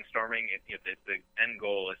like brainstorming. The end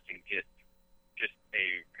goal is to get just a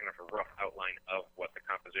kind of a rough outline of what the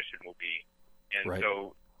composition will be, and right.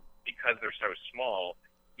 So because they're so small,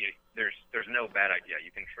 there's no bad idea.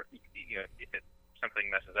 You can if something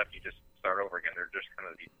messes up, you just start over again. They're just kind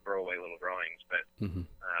of these throwaway little drawings, but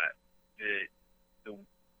the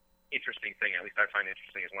interesting thing, at least I find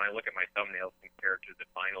interesting, is when I look at my thumbnails compared to the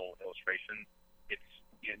final illustration, it's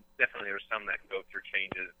definitely there's some that go through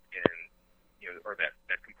changes or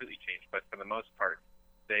that completely change, but for the most part,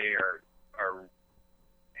 they are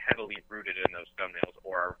heavily rooted in those thumbnails,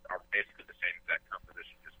 or are basically the same exact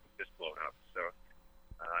composition, just blown up. So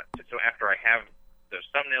after I have those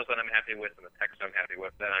thumbnails that I'm happy with and the text I'm happy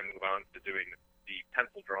with, then I move on to doing the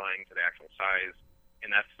pencil drawing to the actual size, and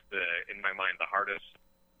that's in my mind the hardest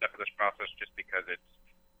step of this process, just because it's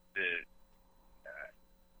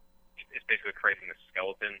basically creating the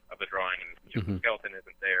skeleton of the drawing, and if the skeleton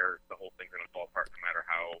isn't there, the whole thing's going to fall apart no matter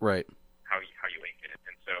how you ink it.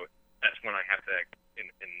 And so that's when I have to, in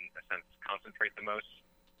a sense, concentrate the most.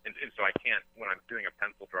 And so I can't, when I'm doing a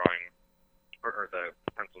pencil drawing or the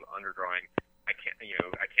pencil underdrawing, I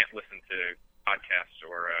can't listen to podcasts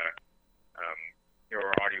or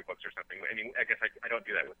audiobooks or something. I mean, I guess I don't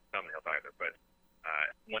do that with thumbnails either. But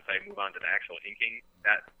once I move on to the actual inking,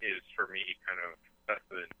 that is for me that's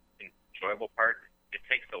the enjoyable part. It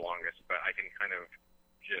takes the longest, but I can kind of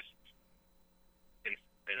just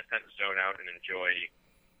in a sense zone out and enjoy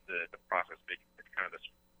the process. It's kind of this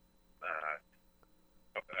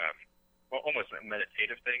almost a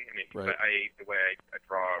meditative thing. I mean, right. But the way I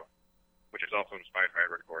draw, which is also inspired by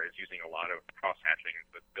Rick Gore, is using a lot of cross-hatching,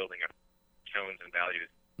 with building up tones and values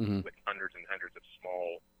with hundreds and hundreds of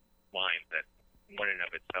small lines that one in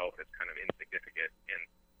of itself is kind of insignificant,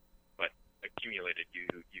 but accumulated, you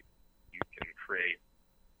can create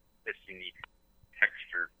this unique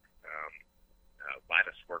textured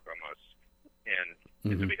lattice work almost. And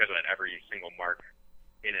so because of that, every single mark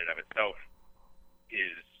in and of itself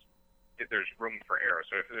there's room for error.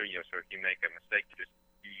 So if you make a mistake, you're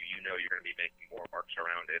going to be making more marks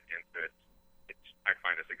around it, and so I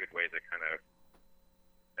find it's a good way to kind of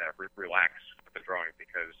relax with the drawing,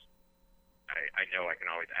 because I know I can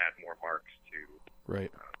always add more marks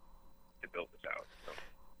to build this out. So.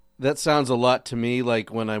 That sounds a lot to me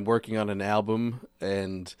like when I'm working on an album,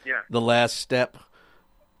 and the last step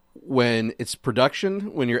when it's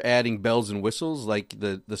production, when you're adding bells and whistles, like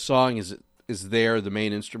the song is there, the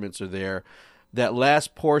main instruments are there. That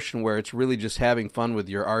last portion where it's really just having fun with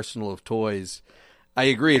your arsenal of toys, I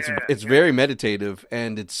agree. It's very meditative,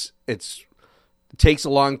 and it takes a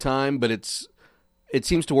long time, but it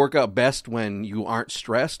seems to work out best when you aren't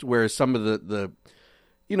stressed. Whereas some of the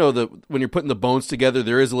when you're putting the bones together,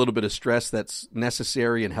 there is a little bit of stress that's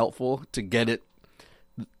necessary and helpful to get it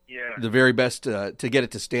the very best to get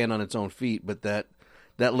it to stand on its own feet. But that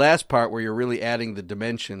last part where you're really adding the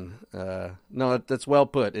dimension, no, that's well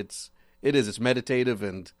put. It's meditative,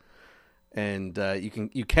 and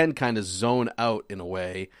you can kind of zone out in a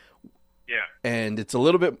way. Yeah. And it's a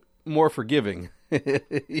little bit more forgiving, Yes,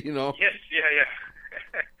 yeah.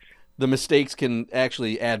 The mistakes can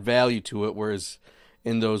actually add value to it, whereas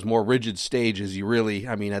in those more rigid stages, you really,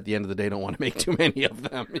 at the end of the day, don't want to make too many of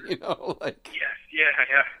them, Yes, yeah.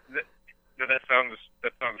 That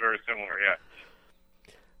sounds very similar, yeah.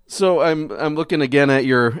 So I'm looking again at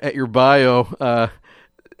your bio.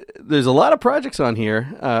 There's a lot of projects on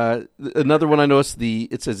here. Another one I noticed,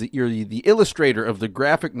 it says that you're the illustrator of the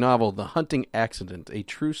graphic novel The Hunting Accident, a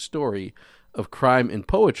true story of crime and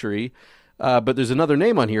poetry. But there's another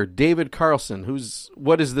name on here, David Carlson.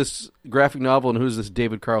 What is this graphic novel, and who's this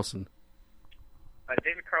David Carlson?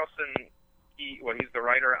 David Carlson, he's the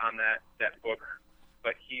writer on that book,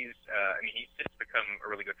 but he's since become a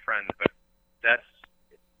really good friend. But that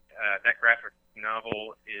graphic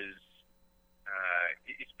novel is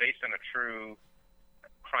it's based on a true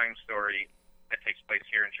crime story that takes place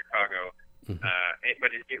here in Chicago.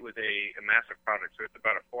 But it was a massive project, so it's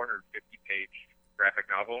about a 450-page graphic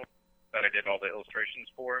novel that I did all the illustrations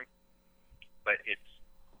for. But it's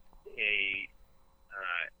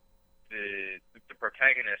the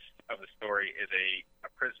protagonist of the story is a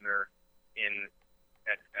prisoner in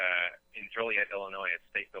Joliet, Illinois, at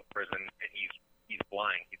Stateville Prison, and he's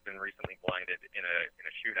blind. He's been recently blinded in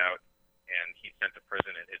a shootout, and he's sent to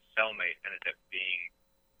prison. And his cellmate ended up being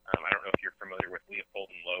I don't know if you're familiar with Leopold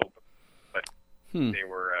and Loeb, but they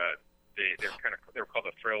were called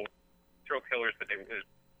the thrill killers, but it was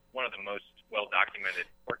one of the most well documented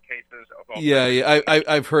court cases of all. Yeah.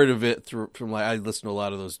 I've heard of it from I listen to a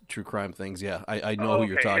lot of those true crime things. Yeah, I know who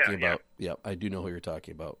you're talking about. Yeah, I do know who you're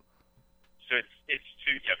talking about. So it's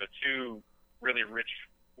the two really rich,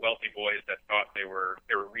 wealthy boys that thought they were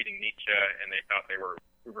reading Nietzsche, and they thought they were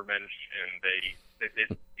Ubermensch, and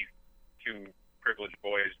these two privileged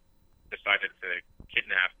boys decided to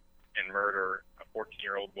kidnap and murder a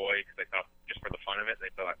 14-year-old boy because they thought, just for the fun of it, they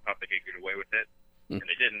thought they could get away with it, and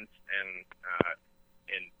they didn't, and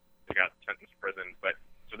they got sentenced to prison. But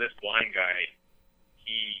so this blind guy,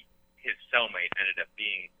 his cellmate ended up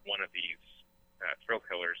being one of these thrill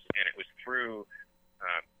killers, and it was through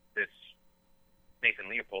this Nathan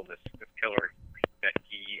Leopold, this killer, that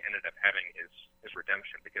he ended up having his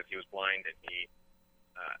redemption, because he was blind and he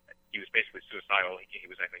was basically suicidal. He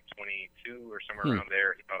was, I think, 22 or somewhere around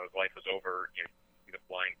there. He thought his life was over. He's a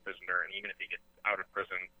blind prisoner, and even if he gets out of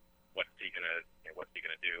prison, what's he gonna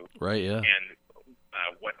do? Right. Yeah. And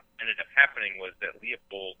what ended up happening was that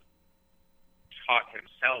Leopold taught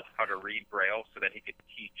himself how to read Braille so that he could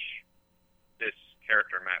teach this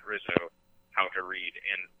character, Matt Rizzo, how to read,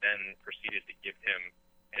 and then proceeded to give him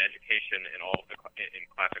an education in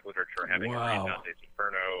classic literature, having him read Dante's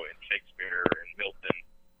Inferno and Shakespeare and Milton,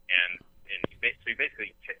 and so he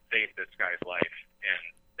basically saved this guy's life. And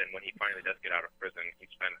then when he finally does get out of prison, he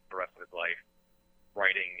spent the rest of his life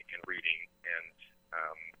writing and reading, and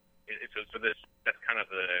so that's kind of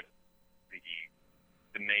the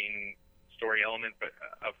main story element, but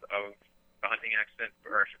of the hunting accident,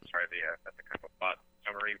 or sorry, that's a kind of a plot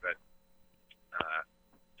summary. But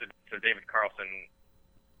so David Carlson,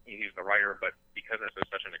 he's the writer, but because this was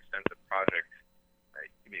such an extensive project, I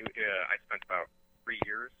spent about 3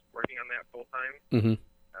 years working on that full time.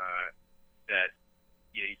 That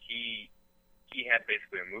he had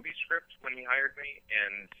basically a movie script when he hired me,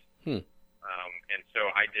 and so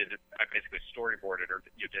I basically storyboarded or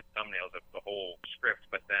did thumbnails of the whole script.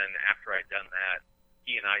 But then after I'd done that,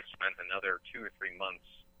 he and I spent another 2 or 3 months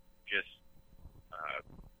just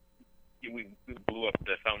we blew up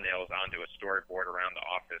the thumbnails onto a storyboard around the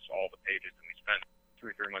office, all the pages, and we spent 2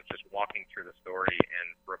 or 3 months just walking through the story and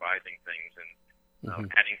revising things and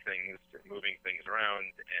adding things, moving things around,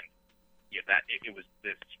 and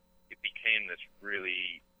it became this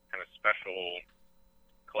really kind of special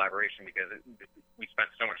collaboration, because we spent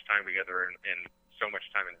so much time together and so much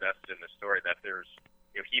time invested in the story that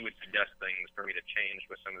he would suggest things for me to change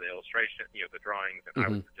with some of the illustration, the drawings, and I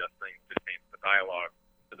would suggest things to change the dialogue,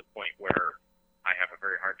 to the point where I have a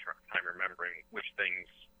very hard time remembering which things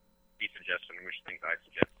he suggested and which things I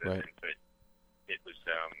suggested. Right. And so it was,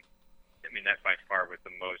 that by far was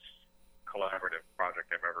the most collaborative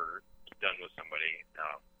project I've ever done with somebody,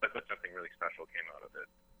 but something really special came out of it.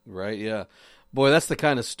 Right. Yeah. Boy, that's the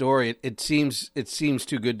kind of story. It seems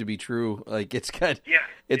too good to be true. Like it's got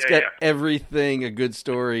everything a good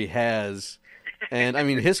story has. And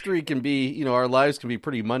history can be, our lives can be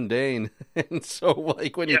pretty mundane. And so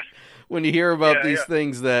like when you hear about these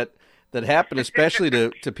things that happen, especially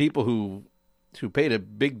to people who paid a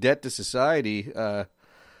big debt to society,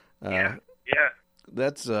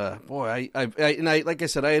 that's boy, I like I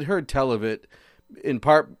said, I had heard tell of it in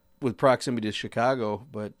part with proximity to Chicago,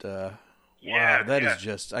 but wow, that is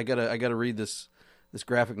just I gotta read this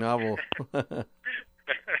graphic novel.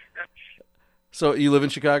 So you live in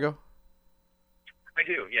Chicago? I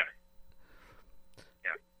do, yeah.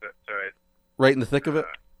 So right in the thick of it.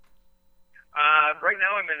 Right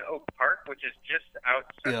now I'm in Oak Park, which is just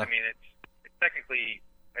outside. Yeah. It's technically,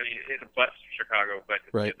 it abuts Chicago, but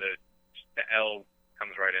right. The L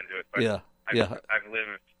comes right into it. But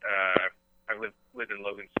I've lived in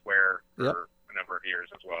Logan Square for a number of years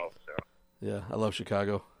as well. So yeah, I love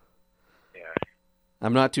Chicago. Yeah,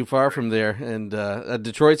 I'm not too far from there, and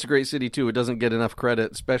Detroit's a great city too. It doesn't get enough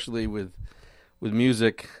credit, especially with with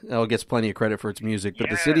music, it gets plenty of credit for its music. But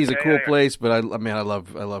the Yeah, city's a cool yeah. place. But I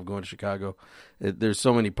love going to Chicago. There's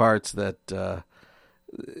so many parts that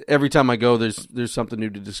every time I go, there's something new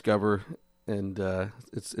to discover, and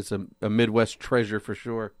it's a Midwest treasure for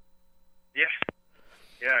sure.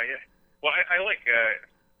 Yeah. Well, I like.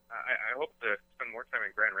 I hope to spend more time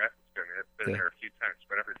in Grand Rapids. I mean, I've been there a few times,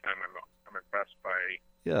 but every time I'm impressed by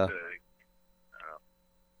Yeah.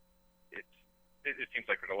 It seems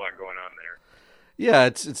like there's a lot going on there. Yeah,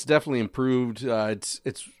 it's definitely improved.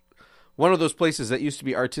 It's one of those places that used to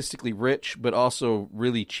be artistically rich, but also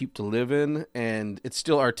really cheap to live in, and it's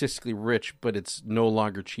still artistically rich, but it's no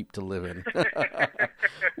longer cheap to live in,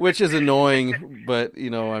 which is annoying. But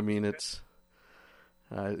it's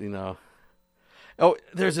Oh,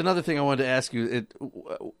 there's another thing I wanted to ask you.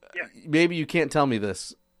 Maybe you can't tell me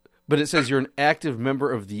this, but it says you're an active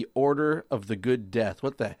member of the Order of the Good Death.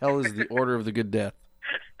 What the hell is the Order of the Good Death?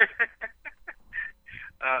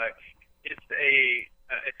 It's a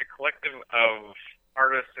collective of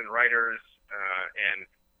artists and writers and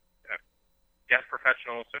death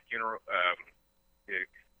professionals, so funeral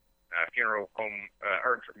home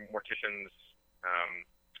or morticians,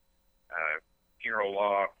 funeral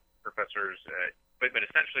law professors. But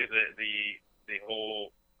essentially, the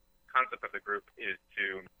whole concept of the group is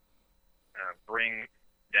to bring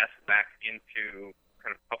death back into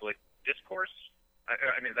kind of public discourse.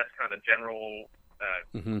 I mean, that's kind of the general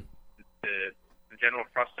the general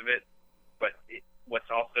thrust of it. But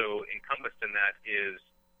what's also encompassed in that is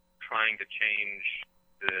trying to change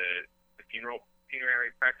the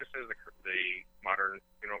funerary practices, the modern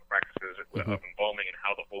funeral practices of embalming, and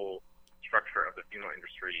how the whole structure of the funeral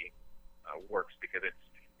industry works, because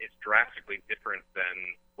it's drastically different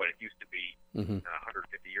than what it used to be 150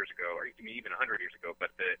 years ago, or even 100 years ago.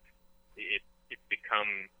 But it's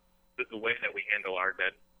become the way that we handle our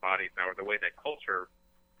dead bodies now, or the way that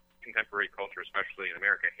contemporary culture, especially in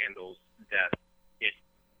America, handles death.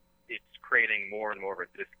 It's creating more and more of a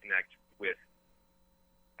disconnect with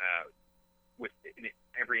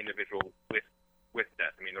every individual with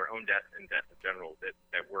death. I mean, their own death and death in general. It's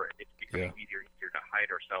becoming easier and easier to hide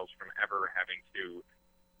ourselves from ever having to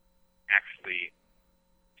actually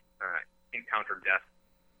encounter death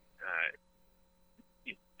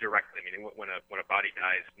directly. I mean, when a body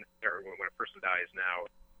dies, or when a person dies now,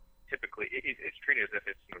 typically it's treated as if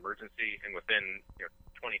it's an emergency, and within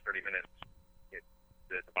 20, 30 minutes,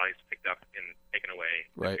 the body's picked up and taken away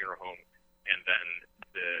to the funeral home, and then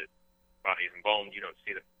the body is embalmed. You don't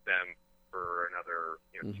see them for another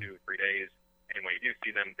 2-3 days, and when you do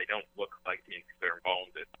see them, they don't look like they're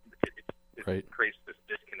embalmed. It creates this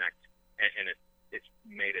disconnect, and it's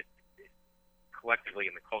made it collectively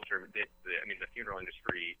in the culture. The funeral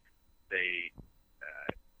industry, they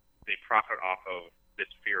profit off of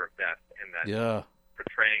this fear of death, and that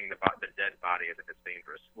portraying the dead body as if it's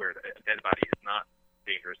dangerous, where a dead body is not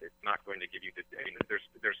dangerous. It's not going to give you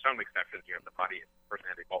there's some exceptions. You have the person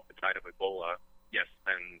died of Ebola. Yes,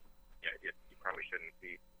 then you probably shouldn't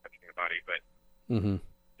be touching a body. But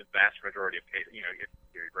the vast majority of cases, if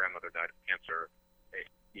your grandmother died of cancer,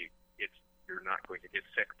 you're not going to get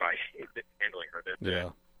sick by handling her.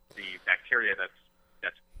 The bacteria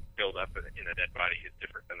that's built up in a dead body is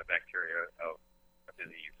different than the bacteria of a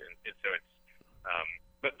disease, and so it's.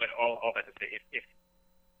 But all that to say, if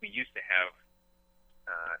we used to have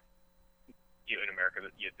in America,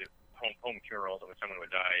 the home funerals, and when someone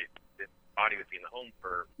would die, the body would be in the home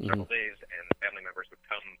for several days, and the family members would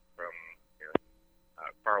come from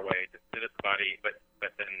far away to visit the body. But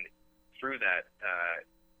then through that,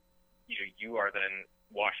 you are then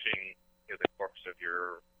washing the corpse of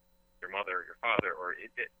your mother, your father,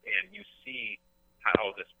 and you see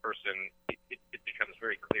how this person. It becomes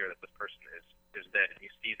very clear that this person is dead, and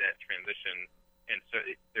you see that transition, and so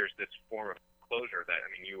there's this form of closure that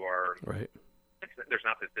you are. Right. There's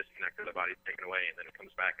not this disconnect of the body's taken away, and then it comes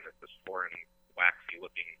back, and it's this foreign,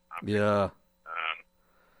 waxy-looking object. Yeah.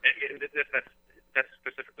 That's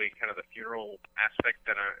specifically kind of the funeral aspect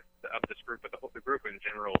of this group, but the group in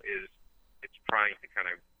general it's trying to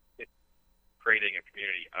kind of creating a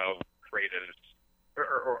community of creatives,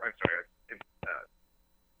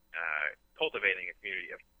 cultivating a community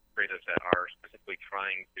of creatives that are specifically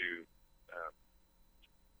trying to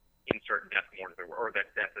insert death more into or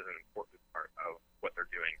that death is an important part of what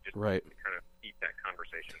they're doing, just to kind of keep that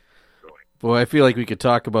conversation going. Boy, I feel like we could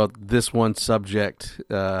talk about this one subject.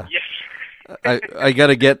 Yes. I got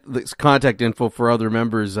to get this contact info for other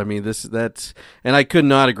members. I mean, and I could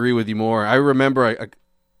not agree with you more. I remember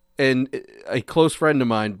a close friend of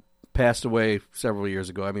mine passed away several years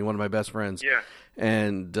ago. I mean, one of my best friends. Yeah.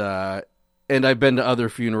 And and I've been to other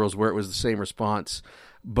funerals where it was the same response,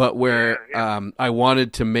 but where I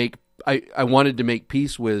wanted to make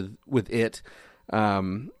peace with it,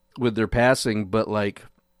 with their passing, but like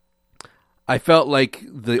I felt like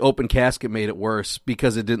the open casket made it worse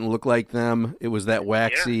because it didn't look like them. It was that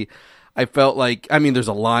waxy. Yeah. I felt like, I mean, there's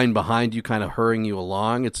a line behind you kind of hurrying you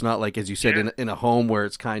along. It's not like, as you said, in a home where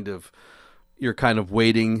it's kind of, you're kind of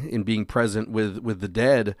waiting and being present with the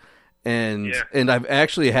dead. And I've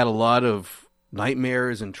actually had a lot of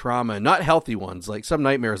nightmares and trauma, not healthy ones. Like some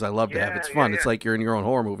nightmares I love to have. It's fun. It's like you're in your own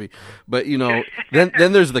horror movie. But, you know, then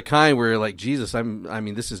there's the kind where you're like, Jesus,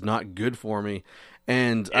 this is not good for me.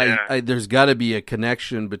 And I there's got to be a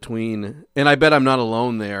connection between, and I bet I'm not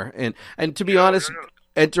alone there. And to be honest,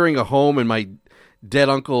 entering a home and my dead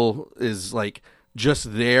uncle is like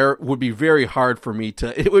just there would be very hard for me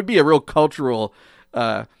to. It would be a real cultural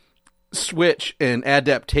switch and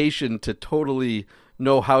adaptation to totally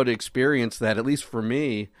know how to experience that, at least for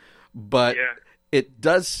me. But it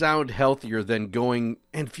does sound healthier than going.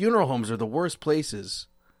 And funeral homes are the worst places.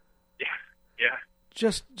 Yeah.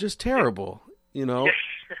 Just terrible. You know,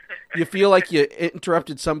 you feel like you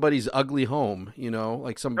interrupted somebody's ugly home. You know,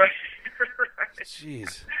 like some. Right.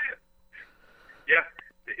 Jeez. Yeah,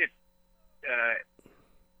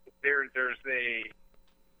 there's a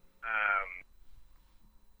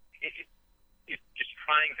it's just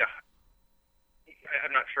trying to.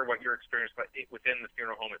 I'm not sure what your experience, but within the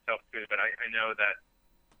funeral home itself too. But I know that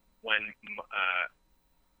when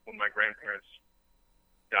my grandparents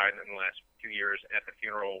died in the last 2 years at the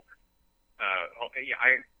funeral.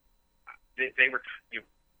 They were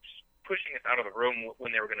pushing us out of the room when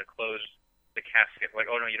they were going to close the casket. Like,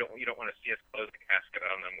 oh no, you don't want to see us close the casket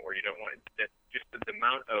on them, or you don't want that. Just the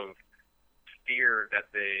amount of fear that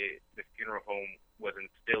the funeral home was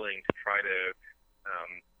instilling to try to,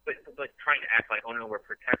 like trying to act like, oh no, we're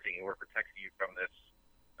protecting you from this.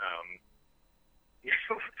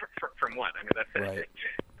 From what? I mean, that's right.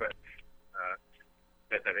 But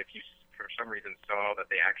that if you for some reason saw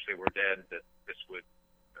that they actually were dead, that this would,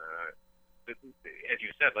 as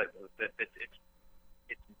you said, like that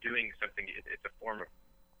it's doing something. It's a form of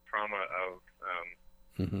trauma of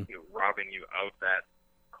robbing you of that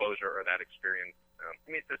closure or that experience. I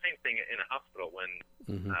mean, it's the same thing in a hospital when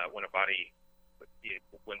a body,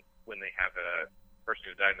 when they have a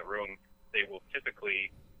person who died in the room, they will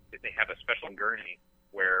typically have a special gurney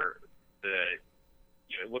where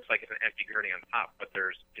it looks like it's an empty gurney on top, but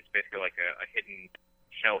it's basically like a hidden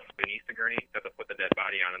shelf beneath the gurney that they'll put the dead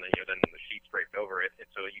body on, and then then the sheets draped over it. And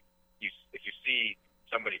so if you see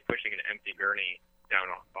somebody pushing an empty gurney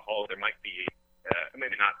down a hall, there might be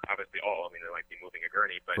maybe not obviously all. I mean, they might be moving a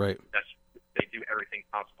gurney, but they do everything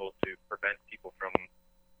possible to prevent people from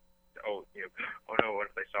oh no,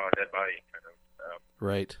 what if they saw a dead body kind of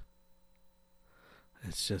right.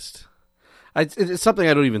 It's just. It's something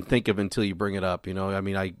I don't even think of until you bring it up. You know, I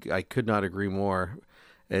mean, I could not agree more.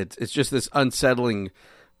 It's just this unsettling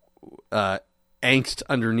angst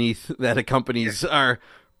underneath that accompanies our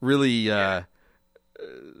really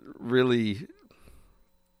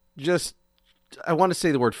just. I want to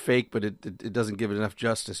say the word fake, but it doesn't give it enough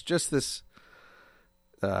justice. Just this,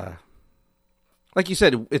 like you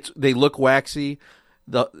said, they look waxy.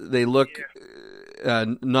 They look.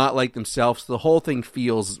 Not like themselves. The whole thing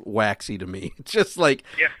feels waxy to me. It's just like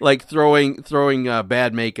throwing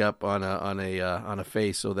bad makeup on a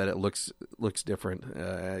face so that it looks different.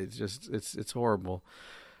 It's horrible.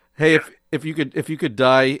 Hey, if you could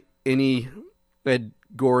die any Ed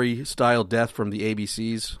Gorey style death from the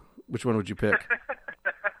ABCs, which one would you pick?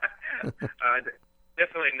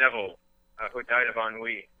 Definitely Neville, who died of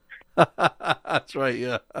ennui. That's right.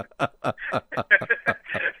 Yeah.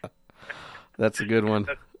 That's a good one.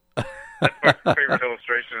 That's my favorite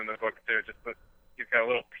illustration in the book too. Just he's got a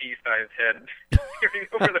little pea-sized head peering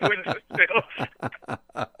over the windowsill.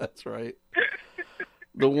 That's right.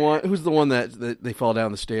 Who's the one that they fall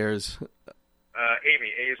down the stairs?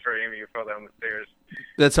 Amy. A is for Amy, who fell down the stairs.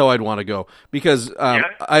 That's how I'd want to go because I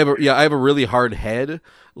have a really hard head.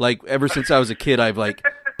 Like ever since I was a kid, I've like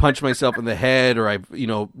punched myself in the head, or I've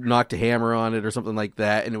knocked a hammer on it or something like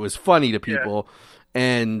that, and it was funny to people.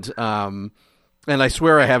 And I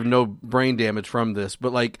swear I have no brain damage from this,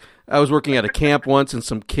 but like I was working at a camp once and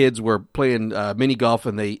some kids were playing mini golf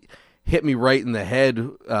and they hit me right in the head,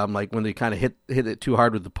 like when they kind of hit it too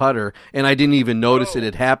hard with the putter, and I didn't even notice it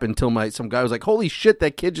had happened until some guy was like, "Holy shit,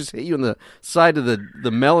 that kid just hit you in the side of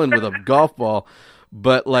the melon with a golf ball."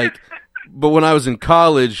 But when I was in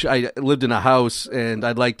college, I lived in a house and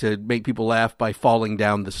I'd like to make people laugh by falling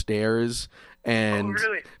down the stairs. And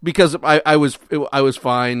really? because I was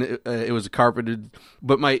fine, it was carpeted,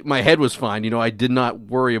 but my head was fine. I did not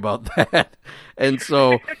worry about that. And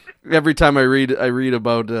so every time I read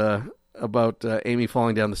about Amy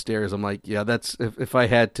falling down the stairs, I'm like, yeah, that's if I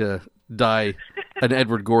had to die an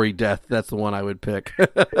Edward Gorey death, that's the one I would pick.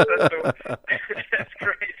 That's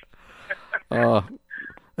great.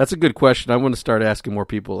 That's a good question. I want to start asking more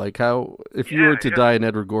people, like, how, if you were to die an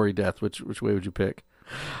Edward Gorey death, which way would you pick?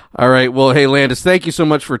 All right. Well, hey, Landis, thank you so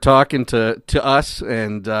much for talking to us,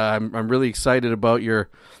 and I'm really excited about your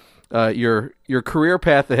career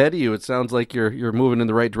path ahead of you. It sounds like you're moving in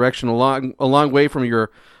the right direction, a long way from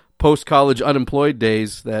your post-college unemployed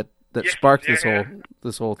days that sparked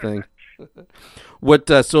this whole thing. What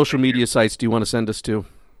social media sites do you want to send us to?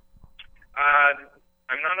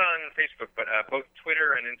 I'm not on Facebook, but both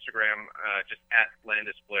Twitter and Instagram, just at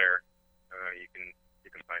Landis Blair. You can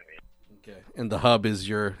find me. Okay. And the hub is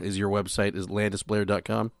your website, is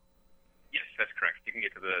landisblair.com? Yes, that's correct. You can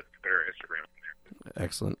get to the Twitter, Instagram from there.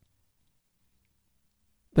 Excellent.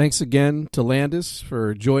 Thanks again to Landis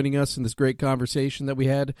for joining us in this great conversation that we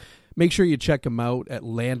had. Make sure you check him out at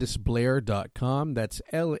landisblair.com. That's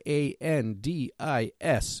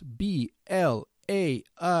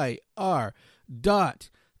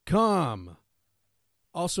LandisBlair.com.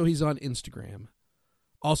 Also, he's on Instagram.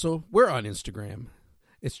 Also, we're on Instagram.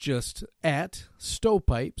 It's just at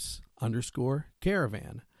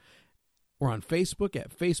stovepipes_caravan. We're on Facebook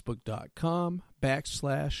at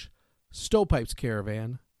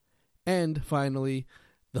facebook.com/stovepipescaravan. And finally,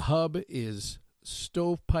 the hub is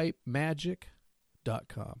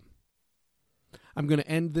stovepipemagic.com. I'm going to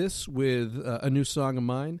end this with a new song of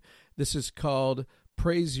mine. This is called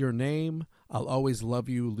Praise Your Name, I'll Always Love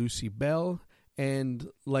You, Lucy Bell. And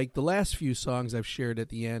like the last few songs I've shared at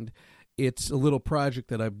the end, it's a little project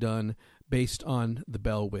that I've done based on the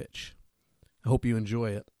Bell Witch. I hope you enjoy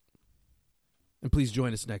it. And please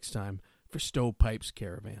join us next time for Stovepipes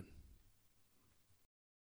Caravan.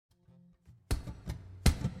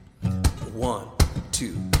 1,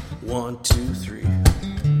 2, 1, 2, 3.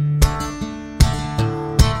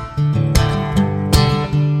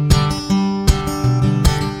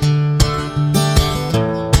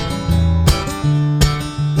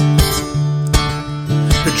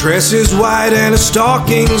 Her dress is white and her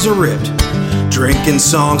stockings are ripped. Drinking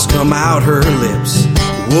songs come out her lips.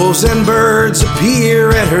 Wolves and birds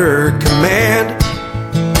appear at her command.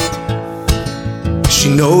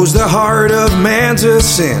 She knows the heart of man's a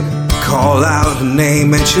sin. Call out her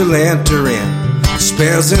name and she'll enter in.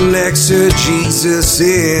 Spells and exegesis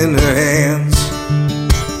in her hands.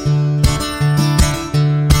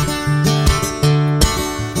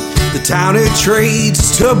 The town it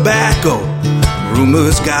trades tobacco.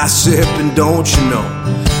 Rumors, gossip, and don't you know,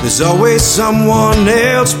 there's always someone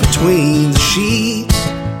else between the sheets.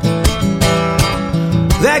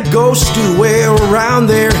 That ghosts do wear around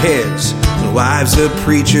their heads. The wives of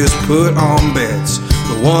preachers put on beds.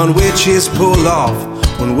 The one witches pull off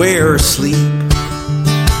when we're asleep.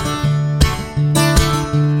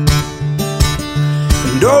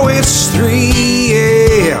 And oh, it's 3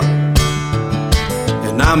 a.m.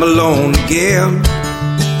 and I'm alone again.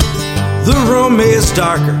 The room is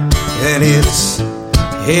darker than it's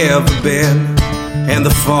ever been. And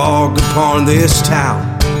the fog upon this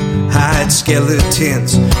town hides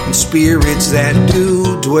skeletons and spirits that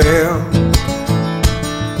do dwell.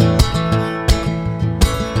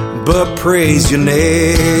 But praise your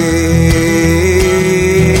name,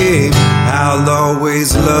 I'll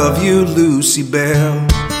always love you, Lucy Bell.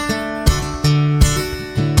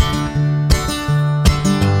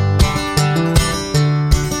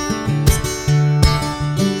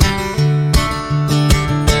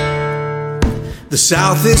 The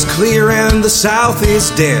South is clear and the South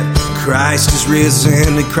is dead. Christ is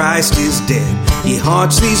risen and Christ is dead. He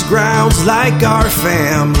haunts these grounds like our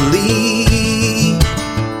family.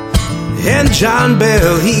 And John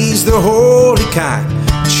Bell, he's the holy kind.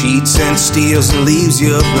 Cheats and steals and leaves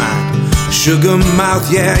you blind. Sugar mouth,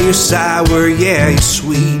 yeah, you're sour, yeah, you're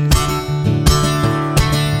sweet.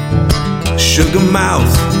 Sugar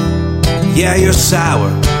mouth, yeah, you're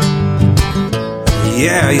sour,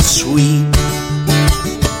 yeah, you're sweet.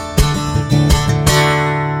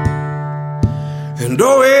 And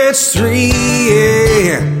oh, it's 3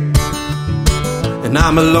 a.m. and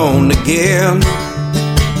I'm alone again.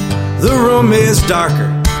 The room is darker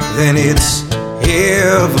than it's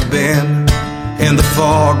ever been. And the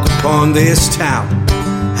fog upon this town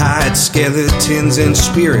hides skeletons and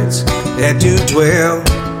spirits that do dwell.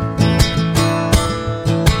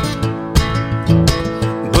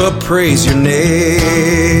 But praise your name,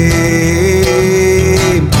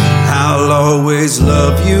 I'll always always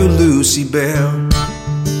love you, Lucy Bell.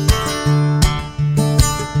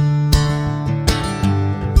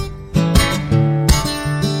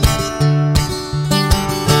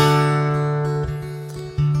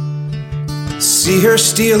 See her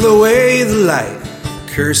steal away the light,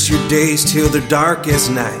 curse your days till they're dark as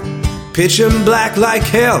night, pitch 'em black like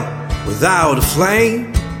hell without a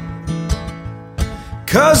flame.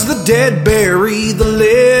 'Cause the dead bury the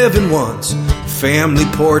living ones, family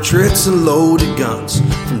portraits and loaded guns.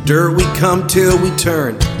 From dirt we come till we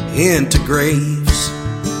turn into graves.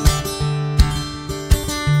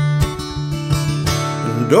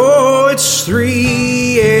 And oh, it's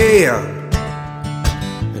 3 a.m.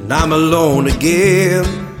 and I'm alone again.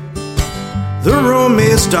 The room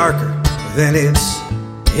is darker than it's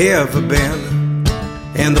ever been,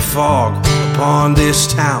 and the fog upon this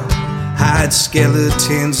town hides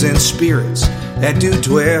skeletons and spirits that do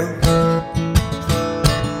dwell.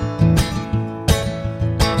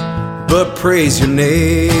 But praise your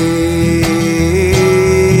name,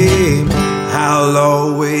 I'll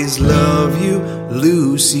always love you,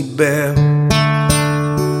 Lucy Bell.